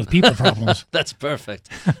investments with people problems. That's perfect.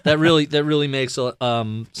 That really makes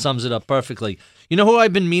sums it up perfectly. You know who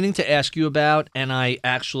I've been meaning to ask you about, and I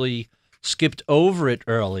actually skipped over it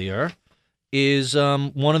earlier, is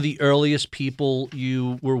one of the earliest people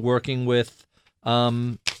you were working with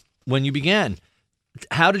when you began.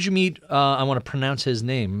 How did you meet, I want to pronounce his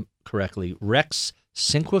name correctly, Rex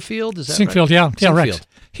Sinquefield? Is that Sinquefield, right? Yeah, Rex.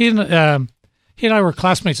 He and I were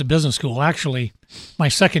classmates at business school. Actually, my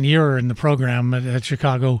second year in the program at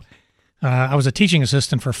Chicago, I was a teaching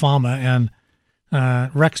assistant for FAMA, and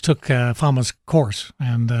Rex took FAMA's course.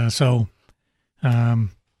 And so I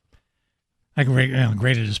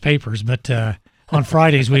graded his papers, but on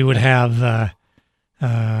Fridays we would have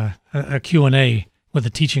a Q&A with the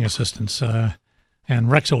teaching assistants,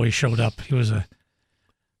 and Rex always showed up. He was a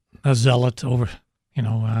zealot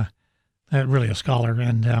really a scholar.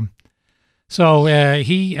 And so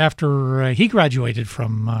after he graduated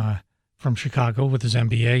from Chicago with his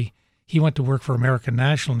MBA, he went to work for American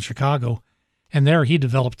National in Chicago, and there he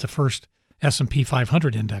developed the first S&P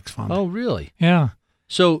 500 index fund. Oh, really? Yeah.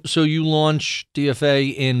 So you launch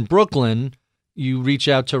DFA in Brooklyn. You reach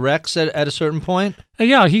out to Rex at a certain point?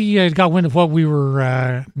 Yeah, he got wind of what we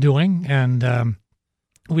were doing, and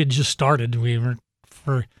we had just started. We weren't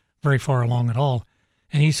very far along at all.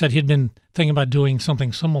 And he said he'd been thinking about doing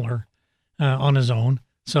something similar on his own.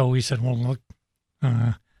 So we said, well, look,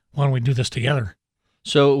 why don't we do this together?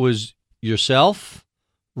 So it was yourself,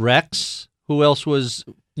 Rex. Who else was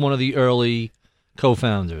one of the early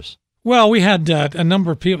co-founders? Well, we had a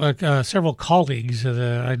number of people, several colleagues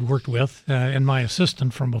that I'd worked with, and my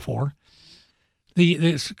assistant from before.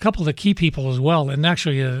 There's a couple of the key people as well, and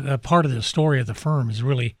actually a part of the story of the firm is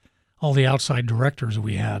really all the outside directors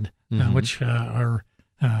we had, which are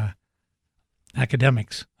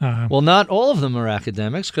academics. Well, not all of them are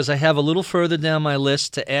academics, because I have a little further down my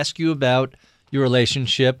list to ask you about your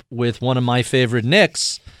relationship with one of my favorite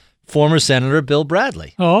Knicks, former Senator Bill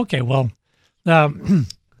Bradley. Oh, okay. Well, we've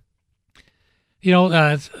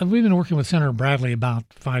been working with Senator Bradley about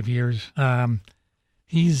 5 years.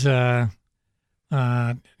 He's been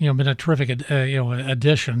a terrific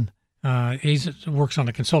addition. He works on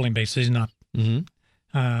a consulting basis. He's not.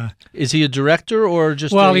 Mm-hmm. Is he a director or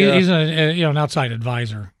just? Well, he's an outside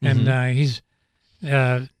advisor, mm-hmm. and he's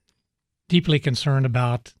deeply concerned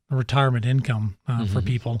about retirement income for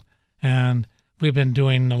people. And we've been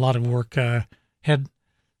doing a lot of work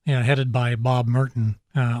headed by Bob Merton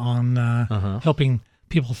on helping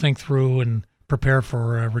people think through and prepare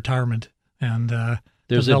for retirement. And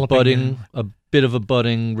there's a bit of a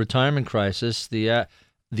budding retirement crisis. The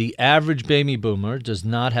average baby boomer does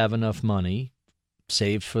not have enough money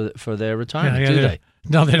saved for their retirement, do they?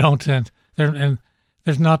 No, they don't. And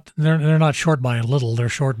they're not short by a little. They're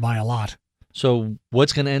short by a lot. So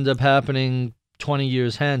what's going to end up happening 20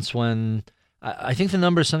 years hence when I think the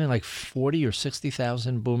number is something like 40 or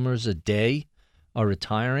 60,000 boomers a day are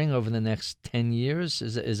retiring over the next 10 years?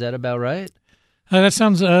 Is that about right? That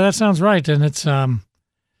sounds right, and it's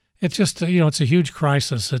just it's a huge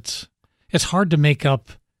crisis. It's hard to make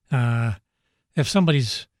up if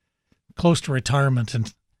somebody's close to retirement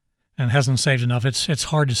and hasn't saved enough. It's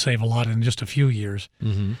hard to save a lot in just a few years.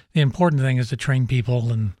 Mm-hmm. The important thing is to train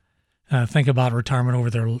people and think about retirement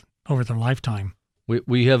over their lifetime.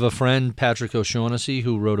 We have a friend, Patrick O'Shaughnessy,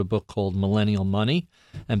 who wrote a book called Millennial Money,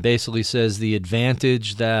 and basically says the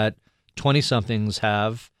advantage that 20-somethings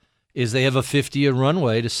have is they have a 50-year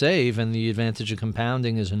runway to save, and the advantage of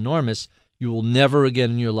compounding is enormous. You will never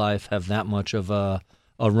again in your life have that much of a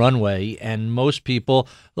runway, and most people,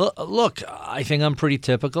 look, I think I'm pretty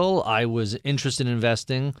typical. I was interested in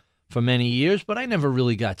investing for many years, but I never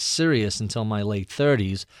really got serious until my late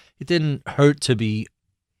 30s. It didn't hurt to be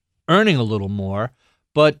earning a little more,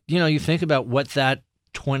 but you think about what that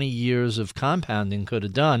 20 years of compounding could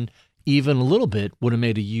have done. Even a little bit would have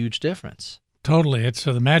made a huge difference. Totally. It's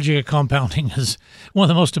the magic of compounding is one of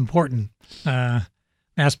the most important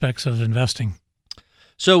aspects of investing.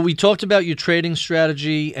 So we talked about your trading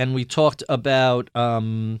strategy, and we talked about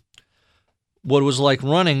what it was like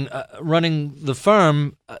running the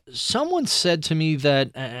firm. Someone said to me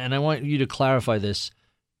that, and I want you to clarify this,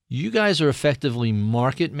 you guys are effectively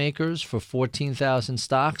market makers for 14,000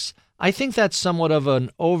 stocks. I think that's somewhat of an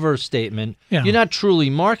overstatement. Yeah. You're not truly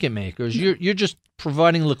market makers. You're just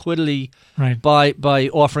providing liquidity right. by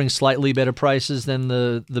offering slightly better prices than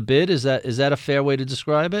the bid. Is that a fair way to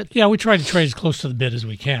describe it? Yeah, we try to trade as close to the bid as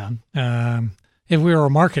we can. If we were a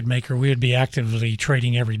market maker, we would be actively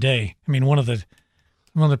trading every day. I mean, one of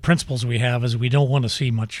the principles we have is we don't want to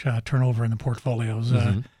see much turnover in the portfolios.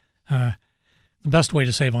 Mm-hmm. The best way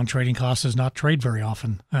to save on trading costs is not trade very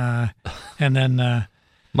often. And then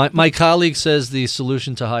my colleague says the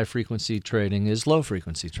solution to high frequency trading is low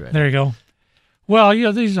frequency trading. There you go.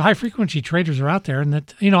 Well, these high frequency traders are out there, and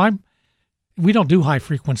that we don't do high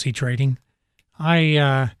frequency trading.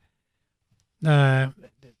 As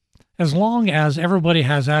long as everybody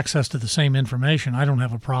has access to the same information, I don't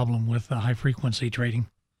have a problem with high frequency trading.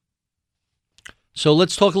 So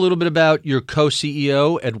let's talk a little bit about your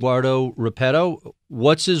co-CEO, Eduardo Repetto.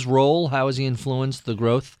 What's his role? How has he influenced the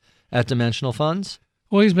growth at Dimensional Funds?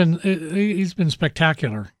 Well, he's been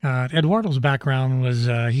spectacular. Eduardo's background was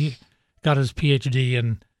he got his PhD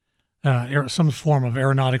in some form of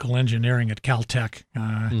aeronautical engineering at Caltech.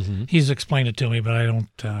 He's explained it to me, but I don't.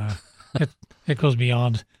 It goes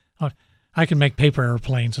beyond. I can make paper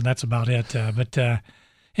airplanes, and that's about it. But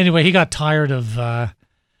anyway, he got tired of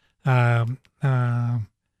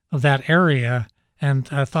that area and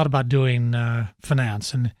thought about doing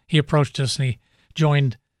finance. And he approached us, and he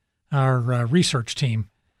joined our research team.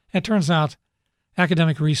 It turns out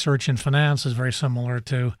academic research in finance is very similar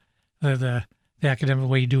to the academic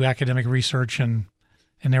way you do academic research in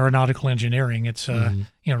aeronautical engineering. It's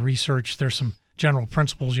research. There's some general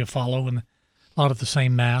principles you follow and a lot of the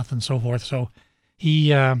same math and so forth. So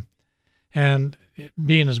he and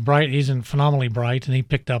being as bright, he's phenomenally bright, and he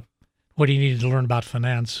picked up what he needed to learn about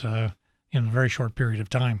finance in a very short period of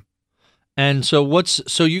time. And so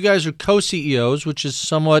you guys are co-CEOs, which is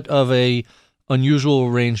somewhat of a unusual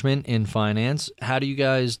arrangement in finance. How do you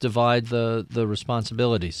guys divide the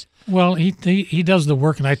responsibilities? Well, he does the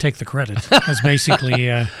work and I take the credit. That's basically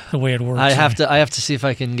the way it works. I have to see if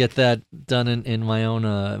I can get that done in my own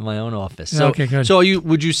office. So, okay, good. So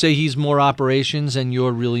would you say he's more operations and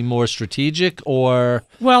you're really more strategic, or?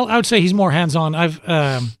 Well, I would say he's more hands-on. I've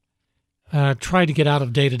tried to get out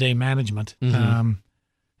of day-to-day management.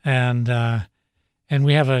 And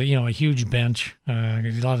we have a huge bench,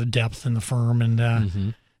 a lot of depth in the firm,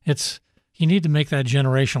 and you need to make that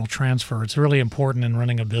generational transfer. It's really important in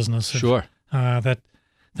running a business. Sure. That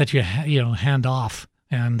you hand off,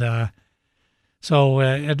 and so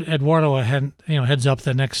Eduardo heads up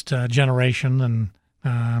the next generation, and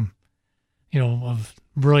of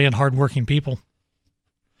brilliant, hardworking people.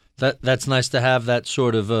 That's nice to have that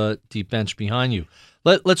sort of deep bench behind you.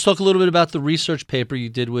 Let's talk a little bit about the research paper you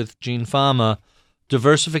did with Gene Fama,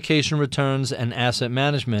 Diversification Returns and Asset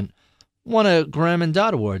Management. Won a Graham and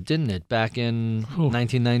Dodd Award, didn't it, back in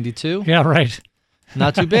 1992? Yeah, right.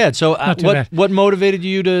 Not too bad. So what motivated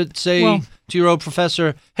you to say to your old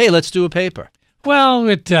professor, hey, let's do a paper? Well,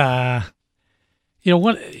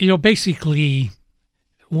 basically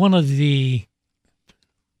one of the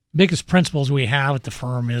biggest principles we have at the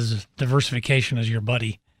firm is diversification is your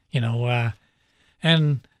buddy,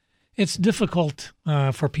 and it's difficult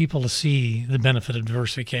for people to see the benefit of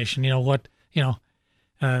diversification.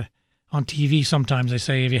 On TV sometimes they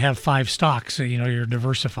say if you have 5 stocks, you're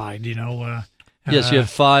diversified. Yes, you have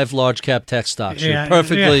 5 large cap tech stocks. Yeah, you're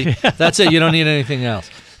perfectly. yeah. That's it. You don't need anything else.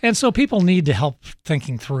 And so people need to help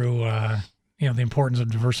thinking through, the importance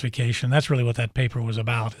of diversification. That's really what that paper was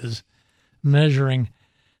about: is measuring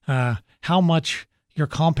how much your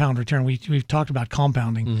compound return. We've talked about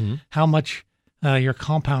compounding. How much your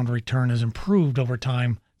compound return has improved over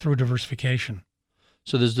time through diversification.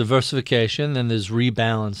 So there's diversification, then there's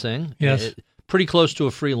rebalancing. Yes. Pretty close to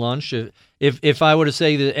a free lunch. If I were to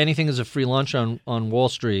say that anything is a free lunch on Wall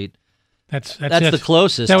Street, that's the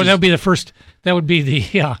closest. That would be the first. That would be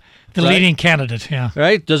the leading candidate. Yeah.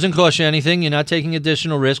 Right. Doesn't cost you anything. You're not taking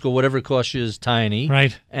additional risk, or whatever it costs you is tiny.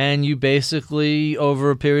 Right. And you basically, over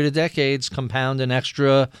a period of decades, compound an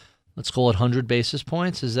extra, let's call it 100 basis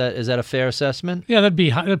points. Is that a fair assessment? Yeah, that'd be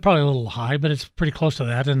probably a little high, but it's pretty close to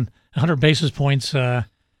that. And 100 basis points over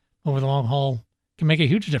the long haul can make a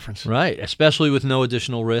huge difference. Right, especially with no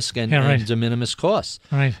additional risk and de minimis costs.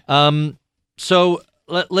 Right. So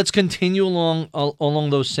let's continue along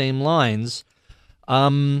those same lines.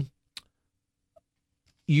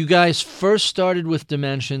 You guys first started with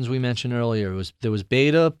dimensions we mentioned earlier. There was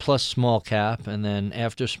beta plus small cap, and then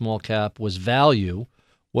after small cap was value.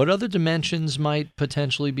 What other dimensions might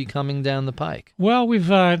potentially be coming down the pike? Well, we've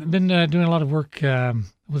been doing a lot of work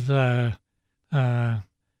with a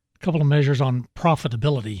couple of measures on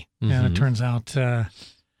profitability, and it turns out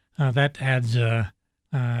that adds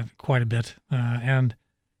quite a bit, and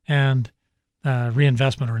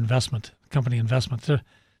reinvestment or investment, company investment. So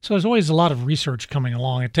there's always a lot of research coming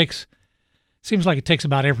along. Seems like it takes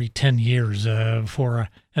about every 10 years for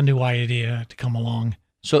a new idea to come along.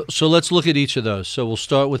 So let's look at each of those. So we'll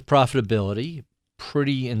start with profitability.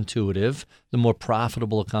 Pretty intuitive. The more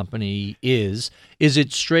profitable a company is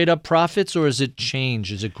it straight up profits, or is it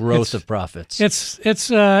change? Is it growth of profits? It's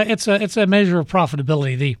a measure of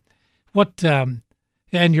profitability.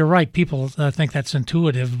 And you're right. People think that's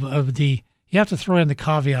intuitive. Of the You have to throw in the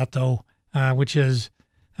caveat, though, which is,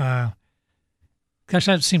 gosh,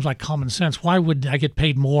 that seems like common sense. Why would I get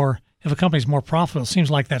paid more if a company's more profitable? It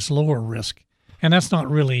seems like that's lower risk, and that's not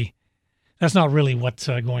really what's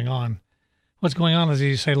going on. What's going on is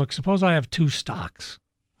you say, look, suppose I have two stocks,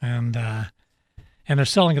 and they're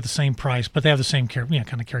selling at the same price, but they have the same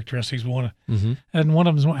kind of characteristics. And one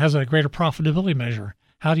of them has a greater profitability measure.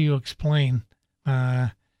 How do you explain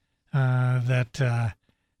that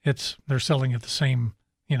they're selling at the same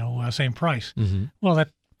same price? Well, that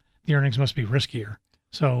the earnings must be riskier.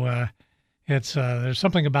 So it's there's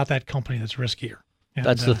something about that company that's riskier. And,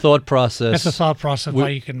 that's the thought process. That's the thought process why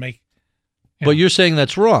you can make. But you're saying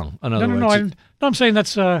that's wrong. In other words, I'm saying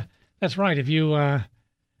that's right. If you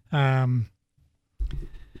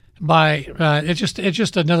it's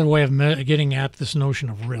just another way of getting at this notion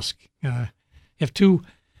of risk.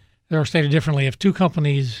 Or stated differently, if two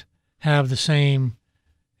companies have the same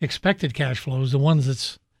expected cash flows, the ones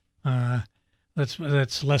that's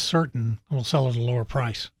less certain will sell at a lower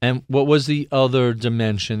price. And what was the other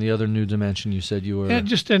dimension, the other new dimension you said you were?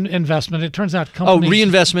 Just an investment. It turns out companies... Oh,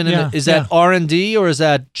 reinvestment. Is that R&D or is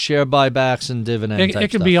that share buybacks and dividend It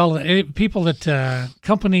could be all... people that...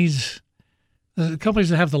 companies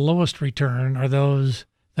that have the lowest return are those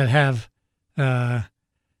that have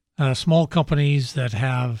small companies that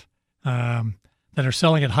have... that are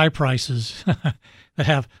selling at high prices, that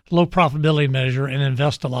have low profitability measure and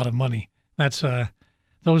invest a lot of money. That's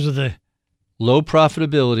those are the low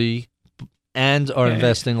profitability and are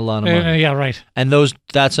investing a lot of money. Yeah, right. And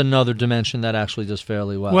that's another dimension that actually does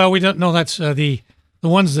fairly well. Well, we don't know. That's the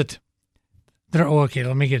ones that are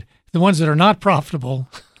the ones that are not profitable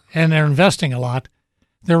and they're investing a lot.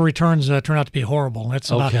 Their returns turn out to be horrible.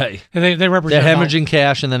 That's okay. They represent. They're hemorrhaging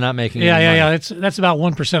cash and they're not making any money. Yeah. That's about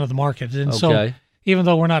 1% of the market. And so even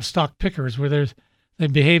though we're not stock pickers, the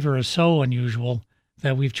behavior is so unusual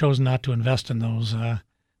that we've chosen not to invest in those.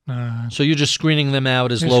 So you're just screening them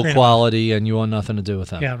out as low quality, and you want nothing to do with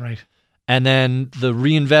them. Yeah, right. And then the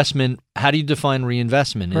reinvestment. How do you define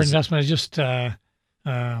reinvestment? Reinvestment is just the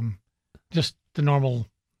normal.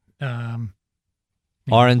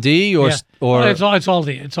 R&D or it's all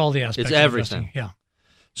the aspects. It's everything. Yeah.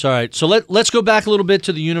 So, all right. So let's go back a little bit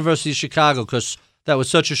to the University of Chicago because that was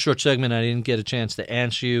such a short segment. I didn't get a chance to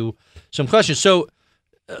answer you some questions. So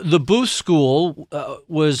the Booth School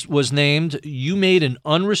was named. You made an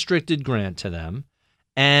unrestricted grant to them,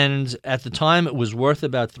 and at the time it was worth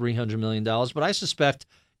about $300 million. But I suspect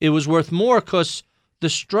it was worth more because the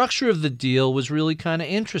structure of the deal was really kind of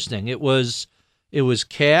interesting. It was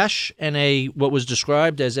cash and what was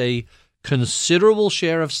described as a considerable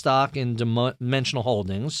share of stock in Dimensional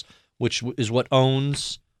Holdings, which is what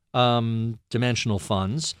owns Dimensional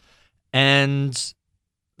Funds, and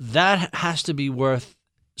that has to be worth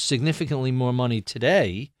significantly more money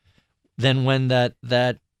today than when that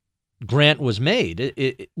grant was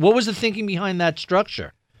made. What was the thinking behind that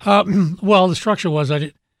structure? Well, the structure was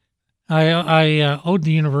I owed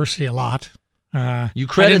the university a lot. You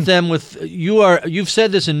credit them with you've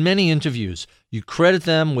said this in many interviews. You credit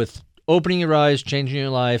them with opening your eyes, changing your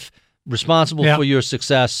life, responsible for your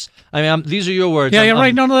success. I mean, these are your words. Yeah,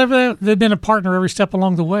 right. No, they've been a partner every step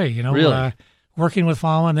along the way. Really? Working with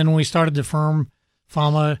FAMA, and then when we started the firm,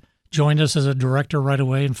 FAMA joined us as a director right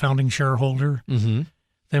away and founding shareholder. Mm-hmm.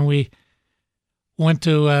 Then we went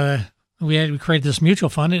to we created this mutual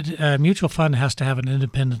fund. Mutual fund has to have an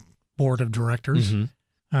independent board of directors.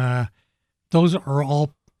 Mm-hmm. Those are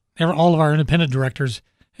all of our independent directors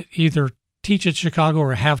either teach at Chicago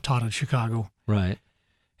or have taught at Chicago. Right.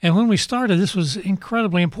 And when we started, this was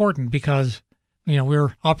incredibly important because, we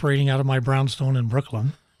were operating out of my brownstone in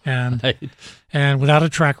Brooklyn and without a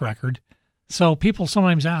track record. So people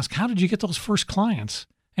sometimes ask, how did you get those first clients?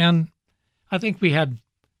 And I think we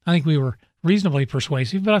were reasonably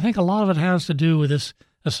persuasive, but I think a lot of it has to do with this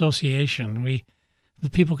association. The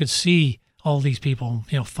people could see all these people,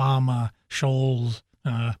 Fama, Scholes,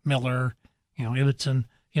 Miller, Ibbotson,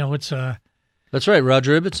 it's That's right.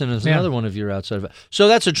 Roger Ibbotson is another one of your outside. So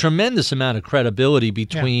that's a tremendous amount of credibility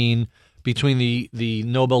between the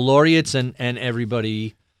Nobel laureates and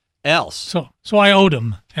everybody else. So I owed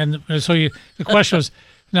him, and so the question was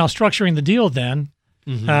now structuring the deal. Then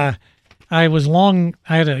I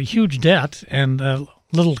had a huge debt and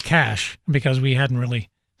little cash because we hadn't really,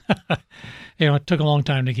 it took a long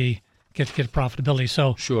time to get profitability.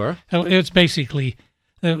 So sure, it's basically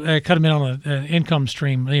cut them in on an income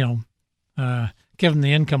stream. Give them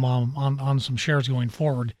the income on some shares going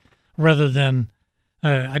forward, rather than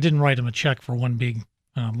I didn't write them a check for one big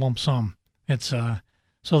lump sum. It's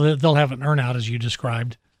so that they'll have an earnout as you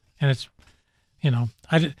described, and it's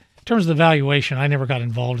in terms of the valuation, I never got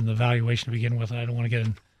involved in the valuation to begin with. I don't want to get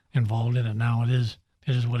involved in it now. It is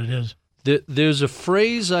what it is. There's a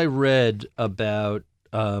phrase I read about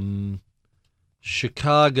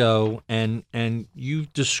Chicago, and you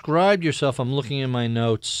described yourself, I'm looking in my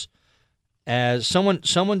notes, as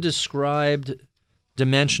someone described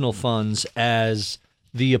dimensional funds as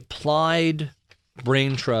the applied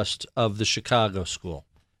brain trust of the Chicago school.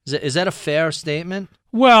 Is that a fair statement?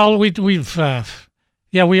 Well, we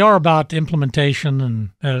are about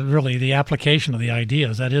implementation and really the application of the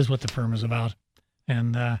ideas. That is what the firm is about.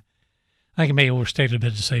 And I think it may overstate it a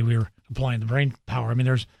bit to say we were applying the brain power. I mean,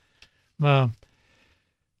 there's, I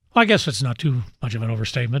guess it's not too much of an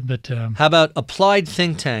overstatement, but... How about applied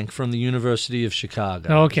think tank from the University of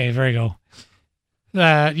Chicago? Okay, there you go.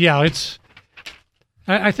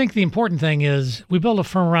 I think the important thing is we build a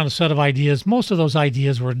firm around a set of ideas. Most of those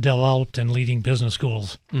ideas were developed in leading business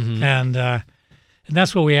schools, and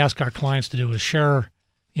that's what we ask our clients to do is share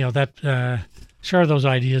those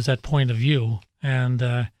ideas, that point of view, and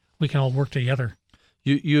we can all work together.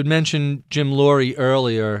 You had mentioned Jim Laurie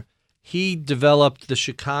earlier. He developed the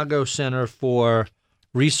Chicago Center for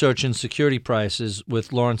Research and Security Prices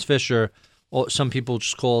with Lawrence Fisher. Some people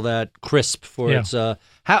just call that CRISP for its.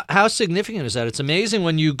 How significant is that? It's amazing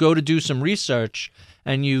when you go to do some research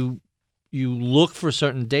and you look for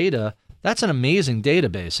certain data. That's an amazing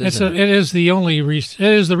database, isn't it? It is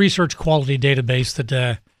the research quality database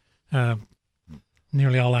that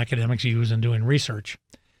nearly all academics use in doing research,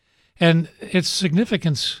 and its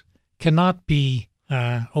significance cannot be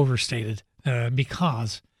overstated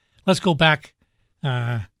because let's go back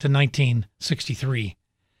to 1963.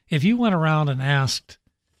 If you went around and asked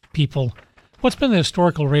people, what's been the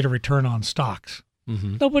historical rate of return on stocks?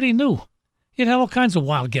 Nobody knew. You'd have all kinds of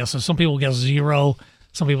wild guesses. Some people guess 0.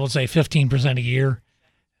 Some people would say 15% a year.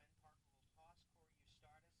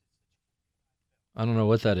 I don't know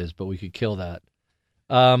what that is, but we could kill that.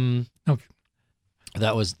 Okay.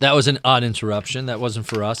 That was an odd interruption. That wasn't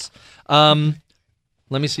for us. Let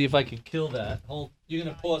me see if I can kill that. Hold. You're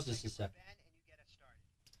going to pause this a second.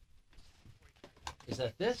 Is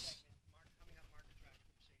that this?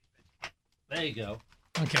 There you go.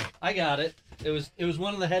 Okay. I got it. It was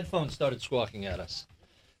one of the headphones started squawking at us.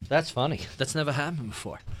 That's funny. That's never happened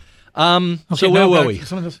before. Okay, so where were we?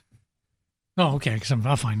 Some of this. Oh, okay.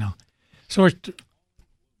 I'll find now. So we're.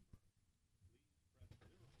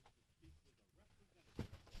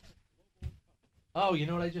 Oh, you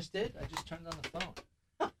know what I just did? I just turned on the phone.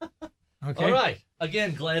 Okay. All right.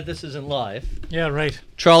 Again, glad this isn't live. Yeah, right.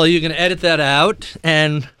 Charlie, you're going to edit that out.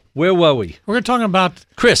 And where were we? We're talking about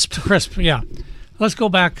CRISP, yeah. Let's go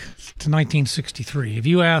back to 1963. If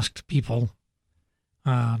you asked people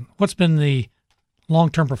what's been the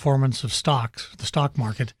long-term performance of stocks, the stock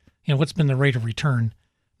market, what's been the rate of return,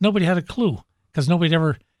 nobody had a clue because nobody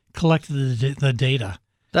ever collected the data.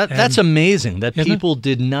 That's amazing that people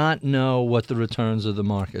did not know what the returns of the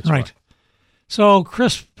markets were. Right. So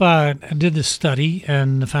CRISP did this study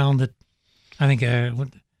and found that, I think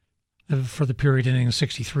for the period ending in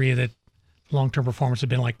 63, that long-term performance had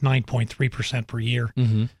been like 9.3% per year.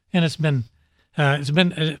 And it's been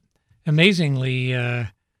amazingly,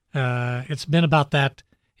 it's been about that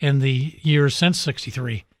in the years since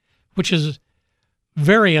 63, which is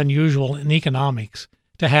very unusual in economics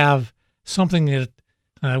to have something that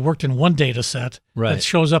worked in one data set that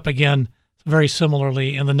shows up again very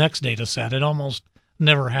similarly in the next data set. It almost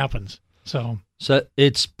never happens. So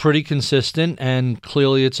it's pretty consistent, and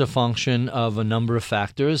clearly it's a function of a number of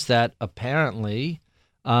factors that apparently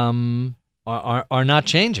are not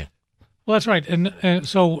changing. Well, that's right.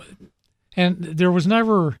 And there was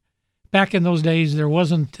never, back in those days, there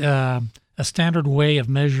wasn't a standard way of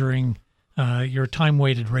measuring your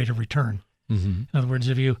time-weighted rate of return. In other words,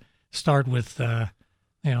 if you start with a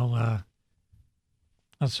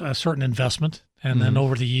certain investment, and then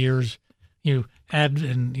over the years you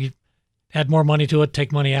add more money to it,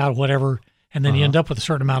 take money out, whatever, and then you end up with a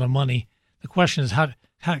certain amount of money. The question is how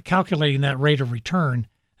calculating that rate of return,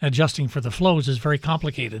 adjusting for the flows, is very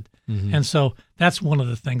complicated, and so that's one of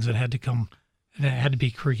the things that had to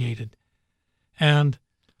be created. And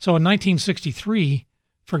so in 1963,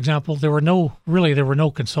 for example, there were no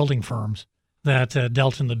consulting firms that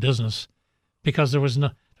dealt in the business because there was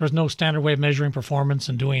no standard way of measuring performance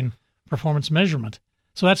and doing performance measurement.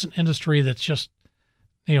 So that's an industry that's just,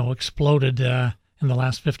 exploded in the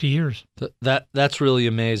last 50 years. That's really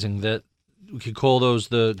amazing. That we could call those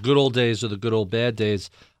the good old days or the good old bad days.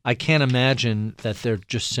 I can't imagine that there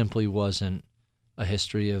just simply wasn't a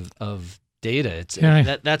history of data.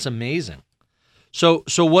 That's amazing. So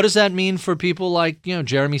what does that mean for people like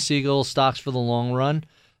Jeremy Siegel, Stocks for the Long Run?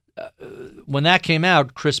 when that came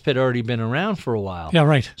out, CRISP had already been around for a while. Yeah,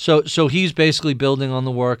 right. So he's basically building on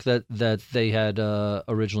the work that they had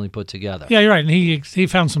originally put together. Yeah, you're right. And he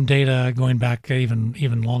found some data going back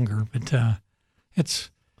even longer. But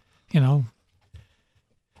it's, if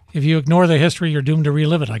you ignore the history, you're doomed to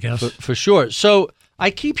relive it, I guess. For sure. So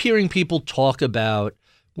I keep hearing people talk about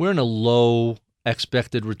we're in a low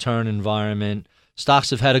expected return environment. Stocks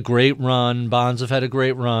have had a great run. Bonds have had a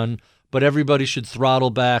great run. But everybody should throttle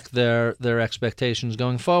back their expectations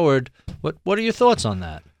going forward. What are your thoughts on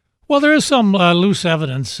that? Well, there is some loose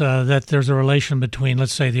evidence that there's a relation between,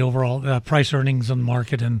 let's say, the overall price earnings on the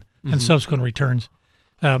market and subsequent returns.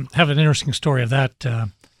 Have an interesting story of that.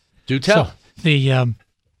 Do tell.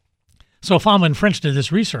 So Fama & French did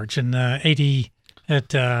this research in '80 and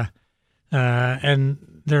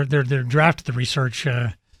they drafted the research.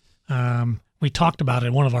 We talked about it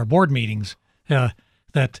at one of our board meetings.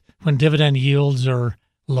 That when dividend yields are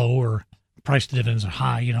low or price to dividends are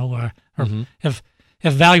high, or if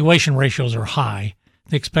valuation ratios are high,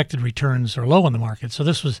 the expected returns are low in the market. So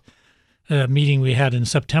this was a meeting we had in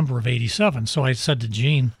September of '87. So I said to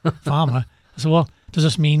Gene Fama, I said, well, does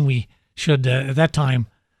this mean we should, at that time,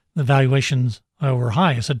 the valuations were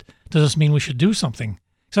high. I said, does this mean we should do something?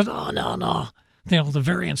 He said, oh, no. The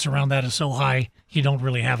variance around that is so high, you don't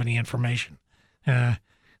really have any information.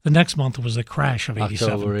 The next month was the crash of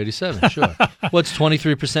 '87. October '87, sure. What's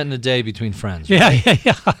 23% in a day between friends? Right?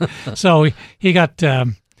 Yeah. So he got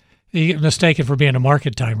mistaken for being a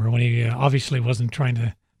market timer when he obviously wasn't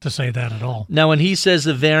trying to say that at all. Now, when he says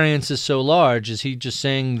the variance is so large, is he just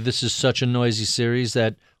saying this is such a noisy series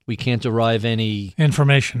that we can't derive any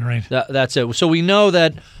information, right? That's it. So we know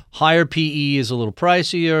that higher PE is a little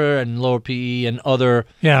pricier and lower PE and other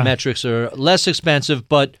metrics are less expensive,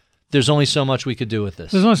 but there's only so much we could do with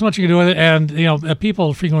this. There's only so much you can do with it. And,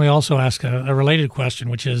 people frequently also ask a related question,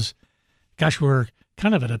 which is, gosh, we're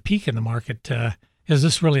kind of at a peak in the market. Is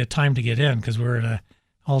this really a time to get in? Because we're at an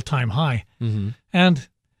all-time high. Mm-hmm. And,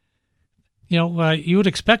 you would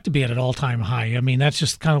expect to be at an all-time high. I mean, that's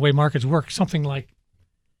just kind of the way markets work. Something like,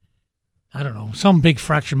 I don't know, some big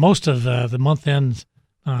fraction. Most of the month ends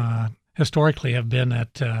historically have been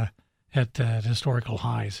at historical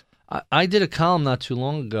highs. I did a column not too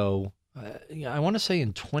long ago. I want to say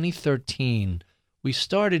in 2013,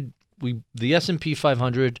 the S&P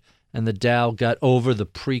 500 and the Dow got over the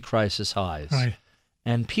pre-crisis highs. Right.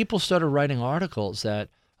 And people started writing articles that,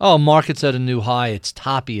 market's at a new high, it's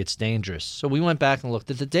toppy, it's dangerous. So we went back and looked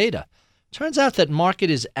at the data. Turns out that market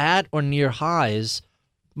is at or near highs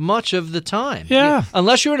much of the time. Yeah.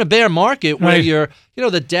 Unless you're in a bear market where you're,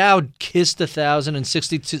 the Dow kissed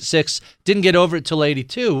 1,066, didn't get over it till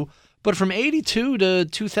 82. But from 82 to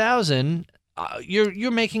 2000, you're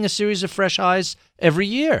making a series of fresh highs every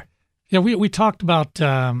year. Yeah, we talked about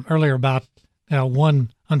earlier about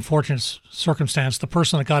one unfortunate circumstance. The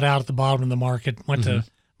person that got out at the bottom of the market went to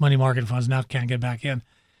money market funds, now can't get back in.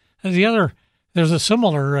 And the other, there's a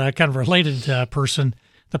similar kind of related person,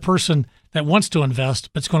 the person that wants to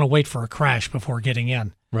invest but's going to wait for a crash before getting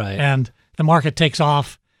in. Right. And the market takes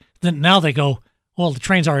off. Then now they go, well, the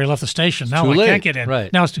train's already left the station. Now I can't get in.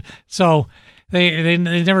 Right. Now so they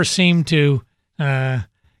never seem to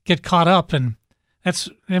get caught up, and that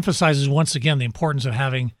emphasizes once again the importance of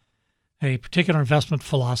having a particular investment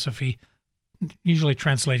philosophy, usually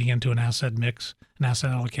translating into an asset mix, an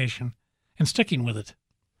asset allocation, and sticking with it.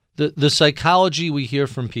 The psychology we hear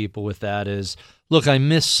from people with that is, look, I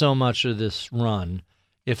missed so much of this run.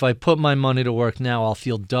 If I put my money to work now, I'll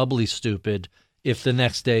feel doubly stupid if the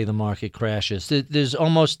next day the market crashes. There's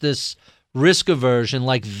almost this risk aversion,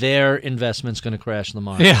 like their investment's going to crash the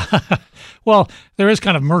market. Yeah. Well, there is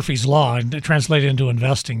kind of Murphy's Law translated into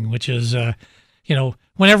investing, which is,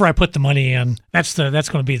 whenever I put the money in, that's going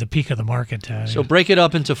to be the peak of the market. So break it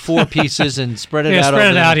up into 4 pieces and spread it out.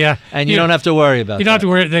 Spread it out, yeah. And you don't have to worry about it. You don't have to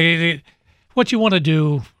worry. What you want to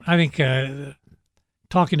do, I think,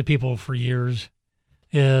 talking to people for years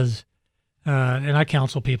is, and I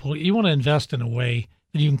counsel people, you want to invest in a way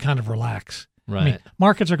that you can kind of relax. Right. I mean,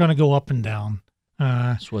 markets are going to go up and down.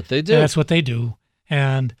 That's what they do. That's what they do.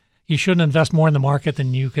 And you shouldn't invest more in the market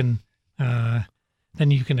than you can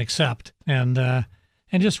accept. And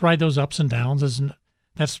just ride those ups and downs.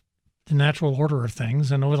 That's the natural order of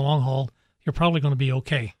things. And over the long haul, you're probably going to be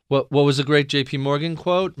okay. What was a great J.P. Morgan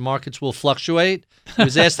quote? Markets will fluctuate. He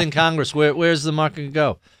was asked in Congress, where's the market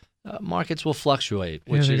go? Markets will fluctuate,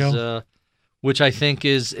 which I think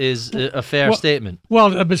is a fair statement.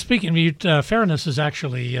 Well, but speaking of fairness is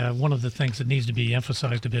actually one of the things that needs to be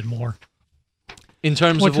emphasized a bit more. In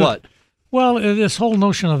terms of what? Well, this whole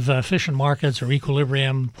notion of efficient markets or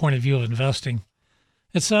equilibrium point of view of investing,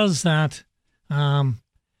 It says that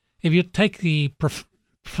if you take the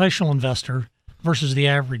professional investor versus the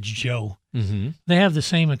average Joe, they have the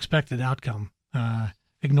same expected outcome,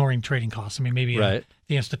 ignoring trading costs. I mean, maybe the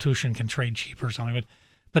institution can trade cheaper or something,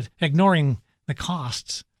 but ignoring the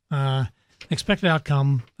costs, expected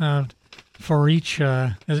outcome for each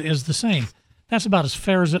is the same. That's about as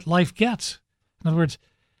fair as life gets. In other words,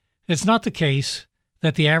 it's not the case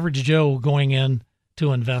that the average Joe going in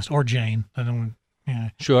to invest, or Jane,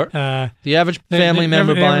 sure, the average family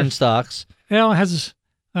member buying stocks, is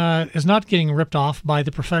not getting ripped off by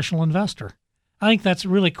the professional investor. I think that's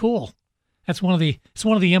really cool. It's one of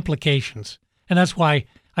the implications, and that's why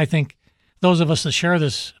I think those of us that share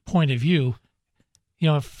this point of view,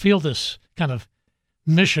 feel this kind of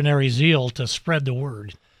missionary zeal to spread the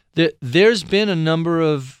word. There's been a number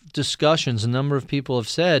of discussions. A number of people have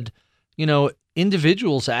said,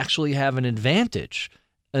 individuals actually have an advantage.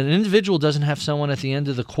 An individual doesn't have someone at the end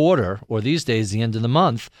of the quarter, or these days the end of the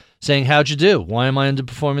month, saying, how'd you do? Why am I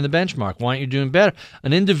underperforming the benchmark? Why aren't you doing better?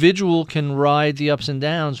 An individual can ride the ups and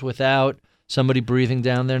downs without somebody breathing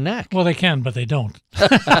down their neck. Well, they can, but they don't.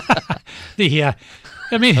 It's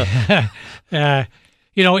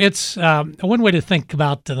one way to think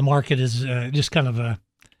about the market is just kind of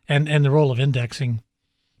and the role of indexing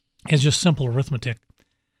is just simple arithmetic.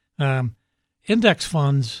 Index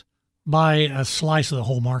funds buy a slice of the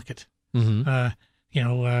whole market, and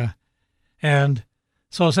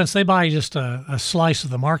so since they buy just a slice of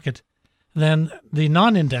the market, then the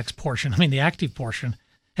non-index portion, the active portion,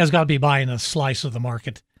 has got to be buying a slice of the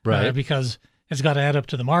market, right? Because it's got to add up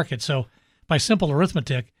to the market. So by simple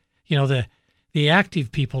arithmetic, the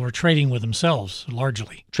active people are trading with themselves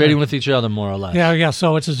largely. Trading with each other, more or less. Yeah.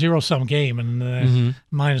 So it's a zero-sum game, and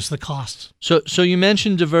minus the costs. So you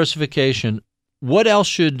mentioned diversification. What else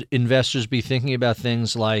should investors be thinking about?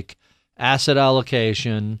 Things like asset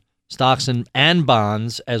allocation, stocks and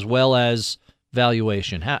bonds, as well as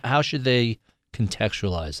valuation. How should they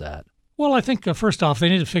contextualize that? Well, I think first off, they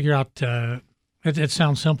need to figure out, it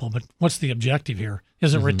sounds simple, but what's the objective here?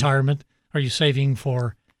 Is it retirement? Are you saving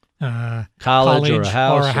for college or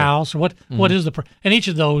a house? What is and each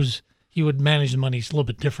of those, you would manage the money a little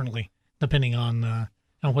bit differently depending on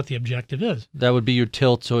what the objective is. That would be your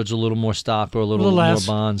tilt towards a little more stock or a little less,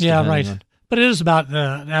 more bonds. Yeah, right. But it is about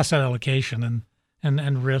asset allocation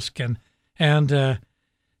and risk and in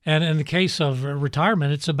the case of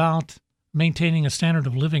retirement, it's about maintaining a standard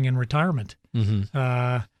of living in retirement, and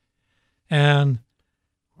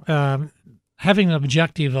having an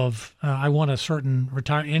objective of I want a certain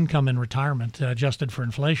income in retirement adjusted for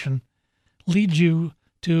inflation leads you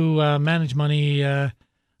to manage money a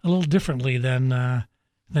little differently than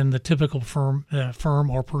the typical firm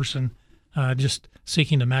or person just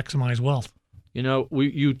seeking to maximize wealth.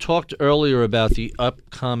 You talked earlier about the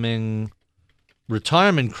upcoming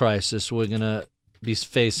retirement crisis we're going to be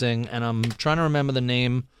facing, and I'm trying to remember the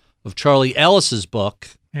name of Charlie Ellis's book,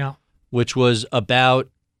 which was about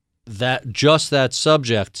that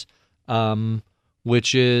subject,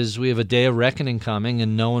 which is we have a day of reckoning coming,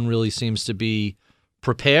 and no one really seems to be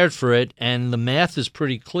prepared for it, and the math is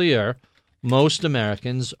pretty clear. Most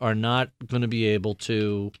Americans are not going to be able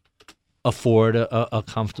to afford a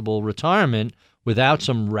comfortable retirement without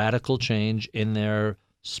some radical change in their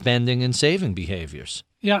spending and saving behaviors.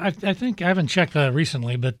 Yeah, I think I haven't checked that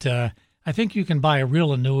recently, but I think you can buy a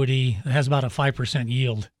real annuity that has about a 5%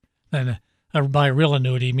 yield. And buy a real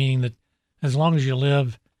annuity, meaning that as long as you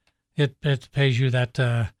live, it pays you that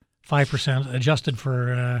 5% adjusted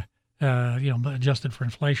for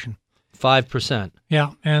inflation. 5%.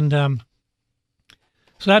 Yeah, and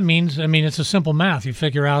so that means it's a simple math. You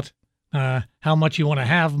figure out how much you want to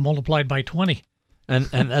have multiplied by 20, and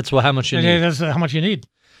that's how much you need. That's how much you need.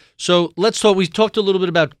 So let's talk. We talked a little bit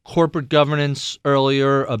about corporate governance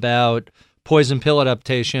earlier, about poison pill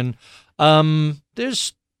adaptation.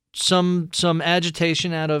 There's some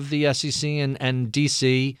agitation out of the SEC and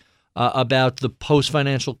DC about the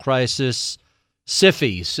post-financial crisis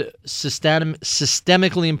SIFIs,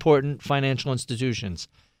 systemically important financial institutions.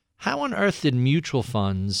 How on earth did mutual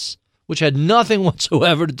funds, which had nothing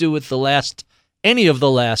whatsoever to do with any of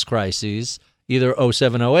the last crises, either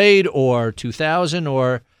 07, 08 or 2000,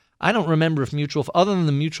 or I don't remember if other than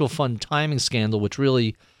the mutual fund timing scandal, which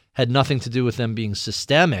really had nothing to do with them being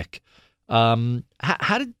systemic, how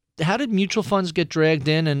did mutual funds get dragged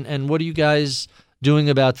in, and what are you guys doing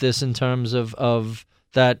about this in terms of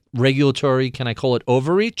that regulatory, can I call it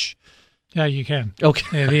overreach? Yeah, you can.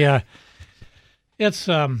 Okay. It's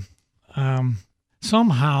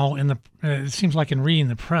somehow it seems like in reading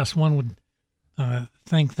the press, one would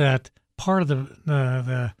think that part of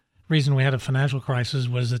the reason we had a financial crisis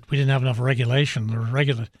was that we didn't have enough regulation or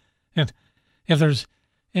and if there's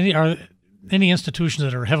any institutions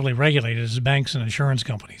that are heavily regulated, it's banks and insurance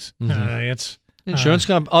companies. It's insurance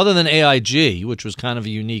other than AIG, which was kind of a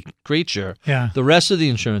unique creature. Yeah. The rest of the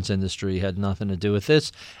insurance industry had nothing to do with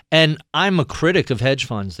this. And I'm a critic of hedge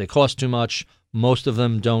funds. They cost too much. Most of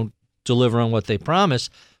them don't deliver on what they promise.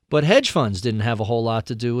 But hedge funds didn't have a whole lot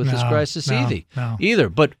to do with this crisis either.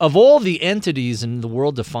 But of all the entities in the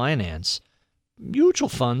world of finance, mutual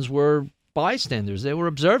funds were bystanders. They were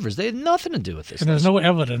observers. They had nothing to do with this. And there's no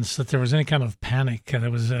evidence that there was any kind of panic that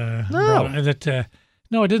was no,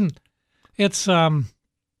 it didn't. It's but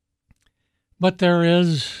there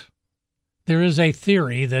is a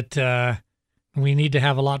theory that we need to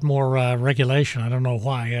have a lot more regulation. I don't know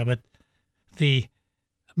why, but the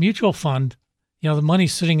mutual fund, the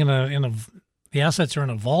money's sitting in the assets are in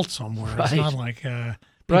a vault somewhere. Right. It's not like people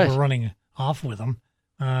are running off with them,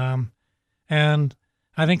 and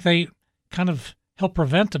I think they kind of help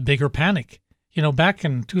prevent a bigger panic. Back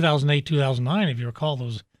in 2008, 2009, if you recall,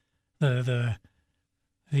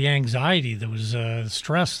 the anxiety, there was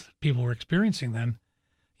stress that people were experiencing then.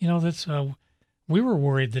 We were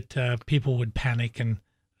worried that people would panic and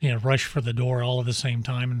rush for the door all at the same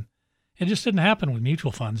time, and it just didn't happen with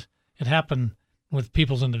mutual funds. It happened with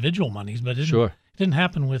people's individual monies, but it didn't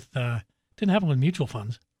happen with mutual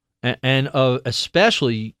funds. And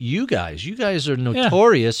especially you guys. You guys are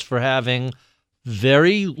notorious for having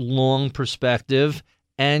very long perspective.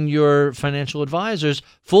 And your financial advisors,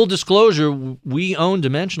 full disclosure, we own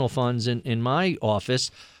dimensional funds in my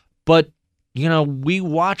office, but we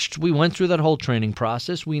went through that whole training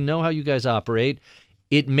process. We know how you guys operate.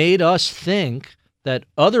 It made us think that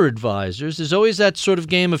other advisors, there's always that sort of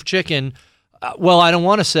game of chicken. Well, I don't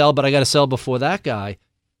want to sell, but I got to sell before that guy.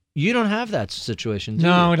 You don't have that situation, do you?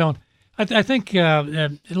 No, I don't. I think a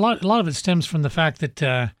lot of it stems from the fact that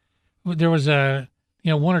there was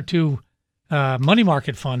one or two money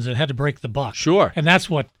market funds that had to break the buck. Sure. And that's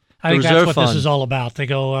what this is all about. They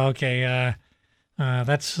go, okay,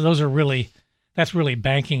 that's really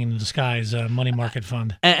banking in disguise, money market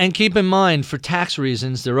fund. And keep in mind, for tax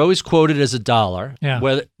reasons, they're always quoted as $1. Yeah.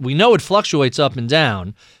 Where we know it fluctuates up and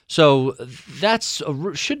down. So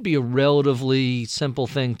should be a relatively simple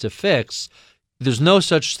thing to fix. There's no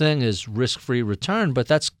such thing as risk-free return, but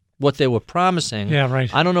that's what they were promising. Yeah,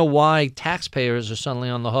 right. I don't know why taxpayers are suddenly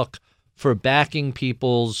on the hook for backing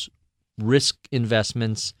people's risk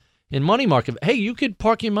investments in money market. Hey, you could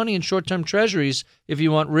park your money in short-term treasuries if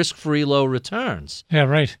you want risk-free low returns. Yeah,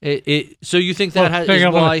 right. So you think that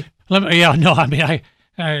is why?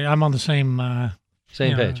 I'm on the same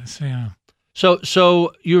page. Yeah.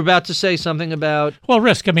 So you're about to say something about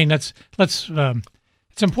risk. I mean, it's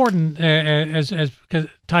important as because it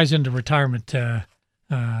ties into retirement, the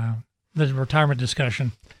retirement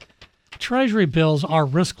discussion. Treasury bills are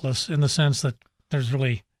riskless in the sense that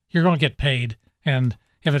you're going to get paid, and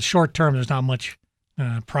if it's short term, there's not much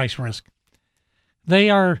price risk.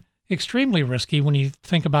 They are extremely risky when you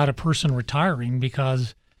think about a person retiring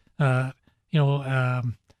because, an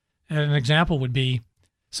example would be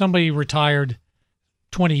somebody retired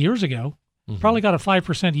 20 years ago, probably got a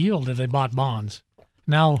 5% yield if they bought bonds.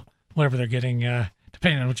 Now, whatever they're getting,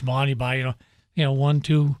 depending on which bond you buy, 1,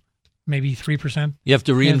 2, maybe 3%. You have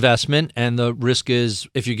to reinvestment, and the risk is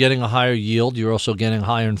if you're getting a higher yield, you're also getting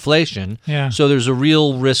higher inflation. Yeah. So there's a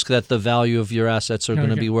real risk that the value of your assets are going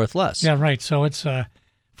to be worth less. Yeah, right. So it's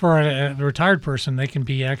for a retired person, they can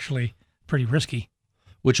be actually pretty risky.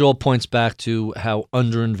 Which all points back to how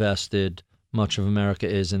underinvested much of America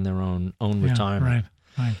is in their own retirement.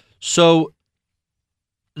 Right. So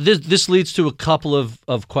this leads to a couple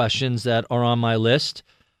of questions that are on my list.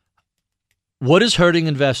 What is hurting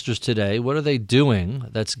investors today? What are they doing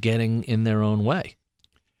that's getting in their own way?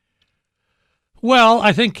 Well,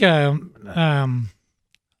 I think I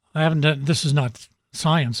haven't done, this is not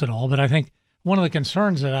science at all, but I think one of the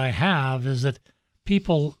concerns that I have is that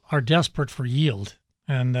people are desperate for yield,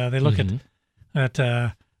 and they look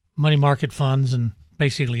at money market funds and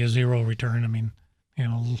basically a zero return. I mean,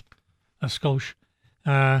 a skosh,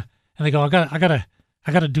 and they go, I got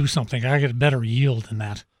to do something. I got to get a better yield than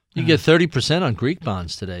that. You get 30% on Greek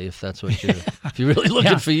bonds today, if that's what if you're really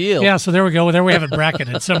looking for yield. Yeah, so there we go. There we have it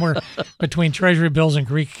bracketed somewhere between Treasury bills and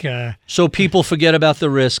Greek. So people forget about the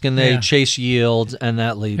risk and they chase yield, and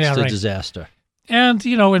that leads to disaster. And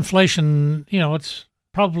inflation. It's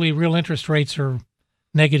probably real interest rates are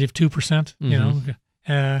negative 2%.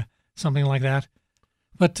 Something like that.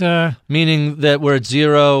 But meaning that we're at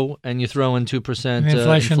zero, and you throw in 2%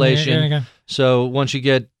 inflation. So once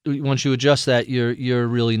you adjust that, you're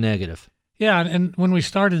really negative. Yeah, and when we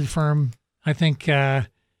started the firm, I think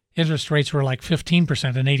interest rates were like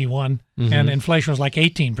 15% in 81, and inflation was like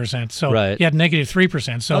 18%. So Right. you had negative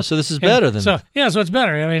 3%. So So this is better than so it's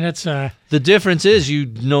better. I mean, it's the difference is you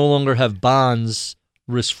no longer have bonds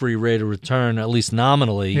risk-free rate of return, at least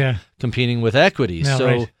nominally, competing with equities. Yeah, so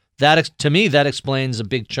right. that to me that explains a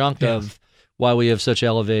big chunk of why we have such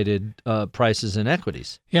elevated prices in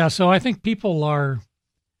equities. Yeah, so I think people are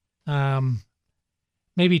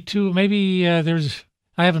there's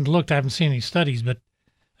I haven't looked, I haven't seen any studies, but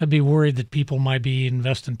I'd be worried that people might be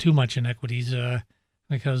investing too much in equities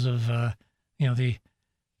because of if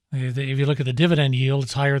you look at the dividend yield,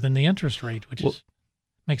 it's higher than the interest rate, which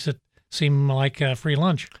makes it seem like free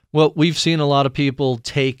lunch. Well, we've seen a lot of people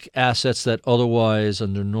take assets that otherwise,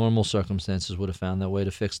 under normal circumstances, would have found their way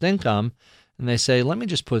to fixed income, and they say, let me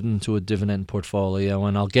just put it into a dividend portfolio,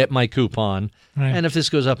 and I'll get my coupon, and if this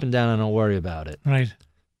goes up and down, I don't worry about it. Right.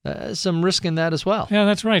 Some risk in that as well. Yeah,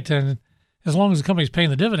 that's right. And as long as the company's paying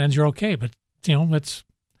the dividends, you're okay. But,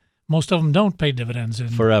 most of them don't pay dividends.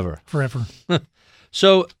 Forever.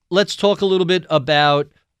 So let's talk a little bit about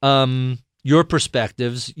your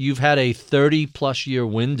perspectives. You've had a 30-plus year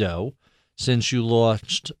window since you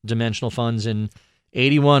launched Dimensional Funds in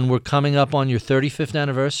 81. We're coming up on your 35th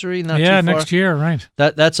anniversary. Not too far. Next year, right.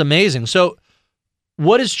 That's amazing. So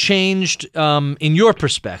what has changed in your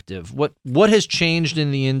perspective? What has changed in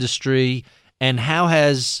the industry, and how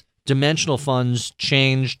has Dimensional Funds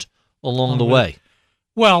changed along the way?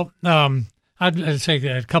 Well, I'd say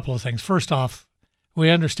a couple of things. First off, we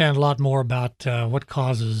understand a lot more about what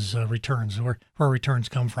causes returns, where returns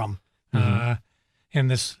come from in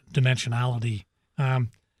this dimensionality. And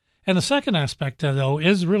the second aspect, though,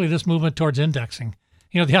 is really this movement towards indexing.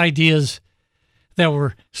 The ideas that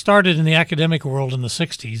were started in the academic world in the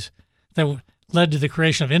 60s that led to the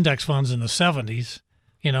creation of index funds in the 70s,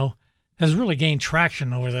 has really gained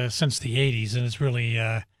traction since the 80s. And it's really,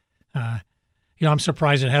 I'm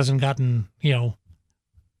surprised it hasn't gotten,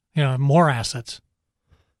 more assets.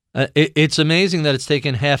 It's amazing that it's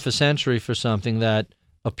taken half a century for something that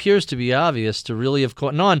appears to be obvious to really have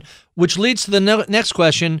caught on, which leads to the next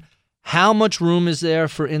question. How much room is there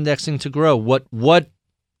for indexing to grow? What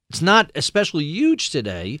it's not especially huge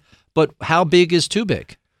today, but how big is too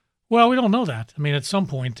big? Well, we don't know that. I mean, at some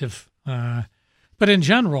point, but in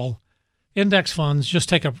general, index funds just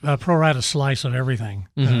take a pro rata slice of everything.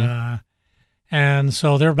 And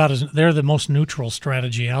so they're the most neutral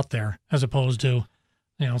strategy out there, as opposed to,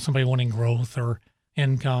 somebody wanting growth or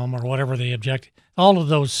income or whatever the objective. All of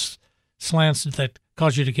those slants that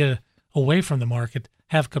cause you to get away from the market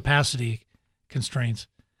have capacity constraints.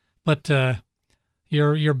 But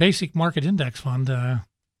your basic market index fund,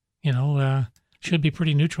 should be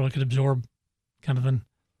pretty neutral. It could absorb kind of an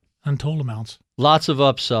untold amounts. Lots of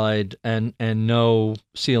upside and no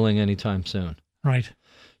ceiling anytime soon. Right.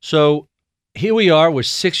 So here we are. We're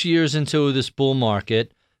 6 years into this bull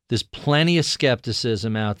market. There's plenty of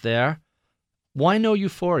skepticism out there. Why no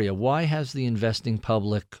euphoria? Why has the investing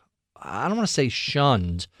public, I don't want to say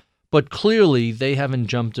shunned, but clearly they haven't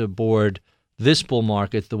jumped aboard this bull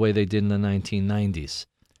market the way they did in the 1990s?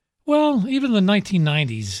 Well, even the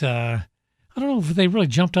 1990s, I don't know if they really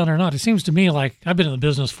jumped on it or not. It seems to me like I've been in the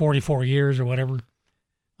business 44 years or whatever.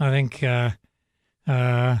 I think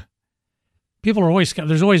people are always,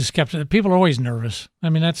 there's always a skeptic. People are always nervous. I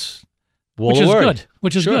mean, which is good.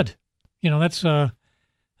 Which is good. That's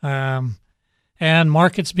and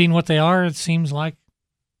markets being what they are, it seems like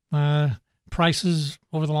prices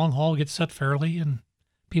over the long haul get set fairly, and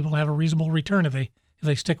people have a reasonable return if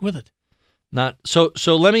they stick with it. So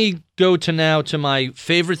let me go to my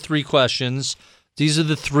favorite three questions. These are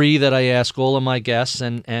the three that I ask all of my guests,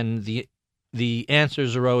 and the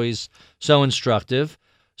answers are always so instructive.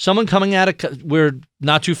 Someone coming we're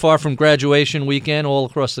not too far from graduation weekend all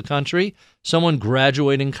across the country. Someone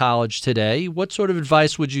graduating college today. What sort of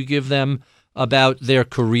advice would you give them about their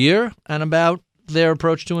career and about their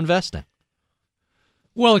approach to investing?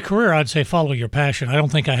 Well, a career, I'd say follow your passion. I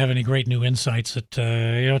don't think I have any great new insights.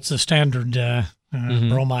 It's the standard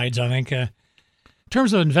bromides, I think. In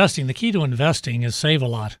terms of investing, the key to investing is save a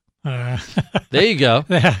lot. There you go.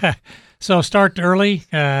 So start early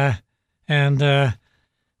and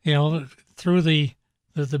through the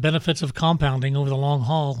benefits of compounding over the long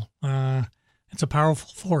haul, it's a powerful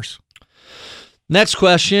force. Next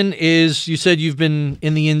question is, you said you've been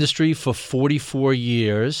in the industry for 44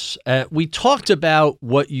 years. We talked about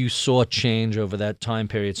what you saw change over that time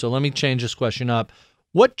period. So let me change this question up.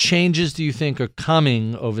 What changes do you think are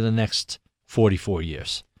coming over the next 44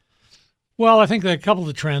 years? Well, I think that a couple of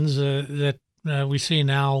the trends that we see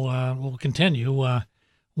now will continue.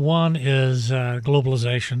 One is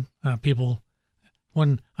globalization. People,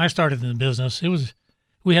 when I started in the business,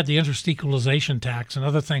 we had the interest equalization tax.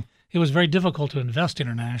 Another thing, it was very difficult to invest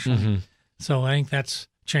internationally. Mm-hmm. So I think that's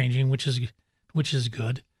changing, which is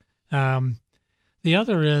good. The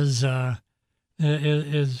other is I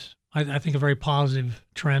think a very positive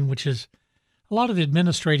trend, which is a lot of the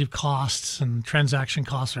administrative costs and transaction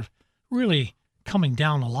costs are really coming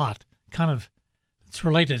down a lot. It's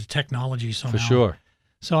related to technology somehow. For sure.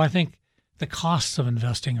 So I think the costs of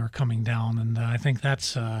investing are coming down, and I think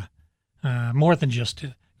that's more than just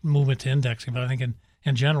movement to indexing, but I think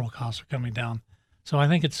in general costs are coming down. So I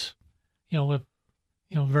think it's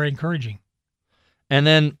very encouraging. And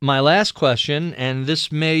then my last question, and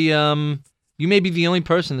this may you may be the only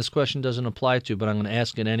person this question doesn't apply to, but I'm going to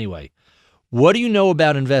ask it anyway. What do you know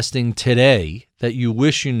about investing today that you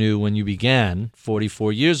wish you knew when you began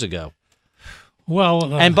 44 years ago?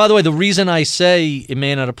 Well, and by the way, the reason I say it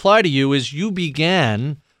may not apply to you is you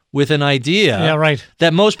began with an idea right.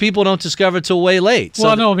 that most people don't discover till way late.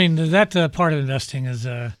 Well, no, I mean, that part of investing is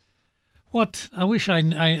what I wish I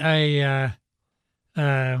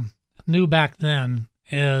knew back then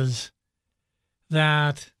is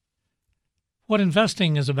that what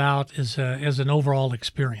investing is about is an overall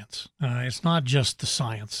experience. It's not just the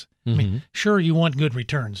science. Mm-hmm. I mean, sure, you want good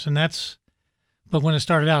returns, but when it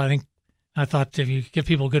started out, I thought if you give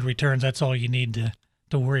people good returns, that's all you need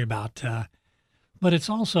to worry about. But it's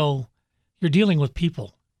also, you're dealing with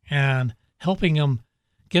people and helping them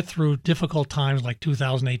get through difficult times like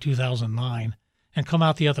 2008, 2009, and come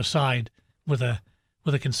out the other side with a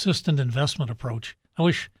consistent investment approach. I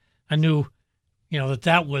wish I knew,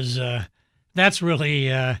 that was that's really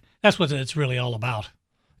that's what it's really all about.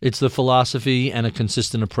 It's the philosophy and a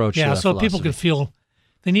consistent approach. Yeah, to that so philosophy. people can feel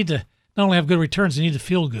they need to not only have good returns, they need to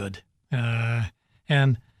feel good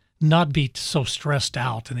and not be so stressed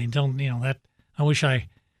out. And they don't, that I wish I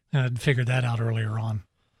had figured that out earlier on.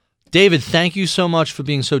 David, thank you so much for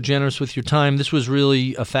being so generous with your time. This was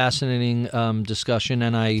really a fascinating discussion,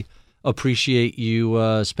 and I appreciate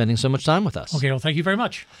you spending so much time with us. Okay, well, thank you very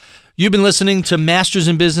much. You've been listening to Masters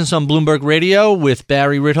in Business on Bloomberg Radio with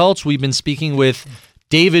Barry Ritholtz. We've been speaking with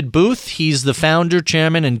David Booth. He's the founder,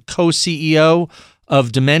 chairman, and co-CEO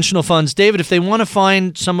of Dimensional Funds. David, if they want to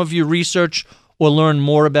find some of your research or learn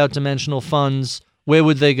more about Dimensional Funds, where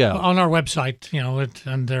would they go? On our website,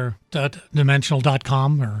 under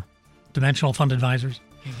dimensional.com or Dimensional Fund Advisors.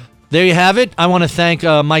 There you have it. I want to thank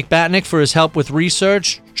Mike Batnick for his help with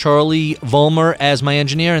research, Charlie Vollmer as my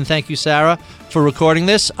engineer, and thank you, Sarah, for recording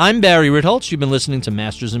this. I'm Barry Ritholtz. You've been listening to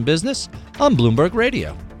Masters in Business on Bloomberg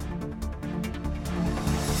Radio.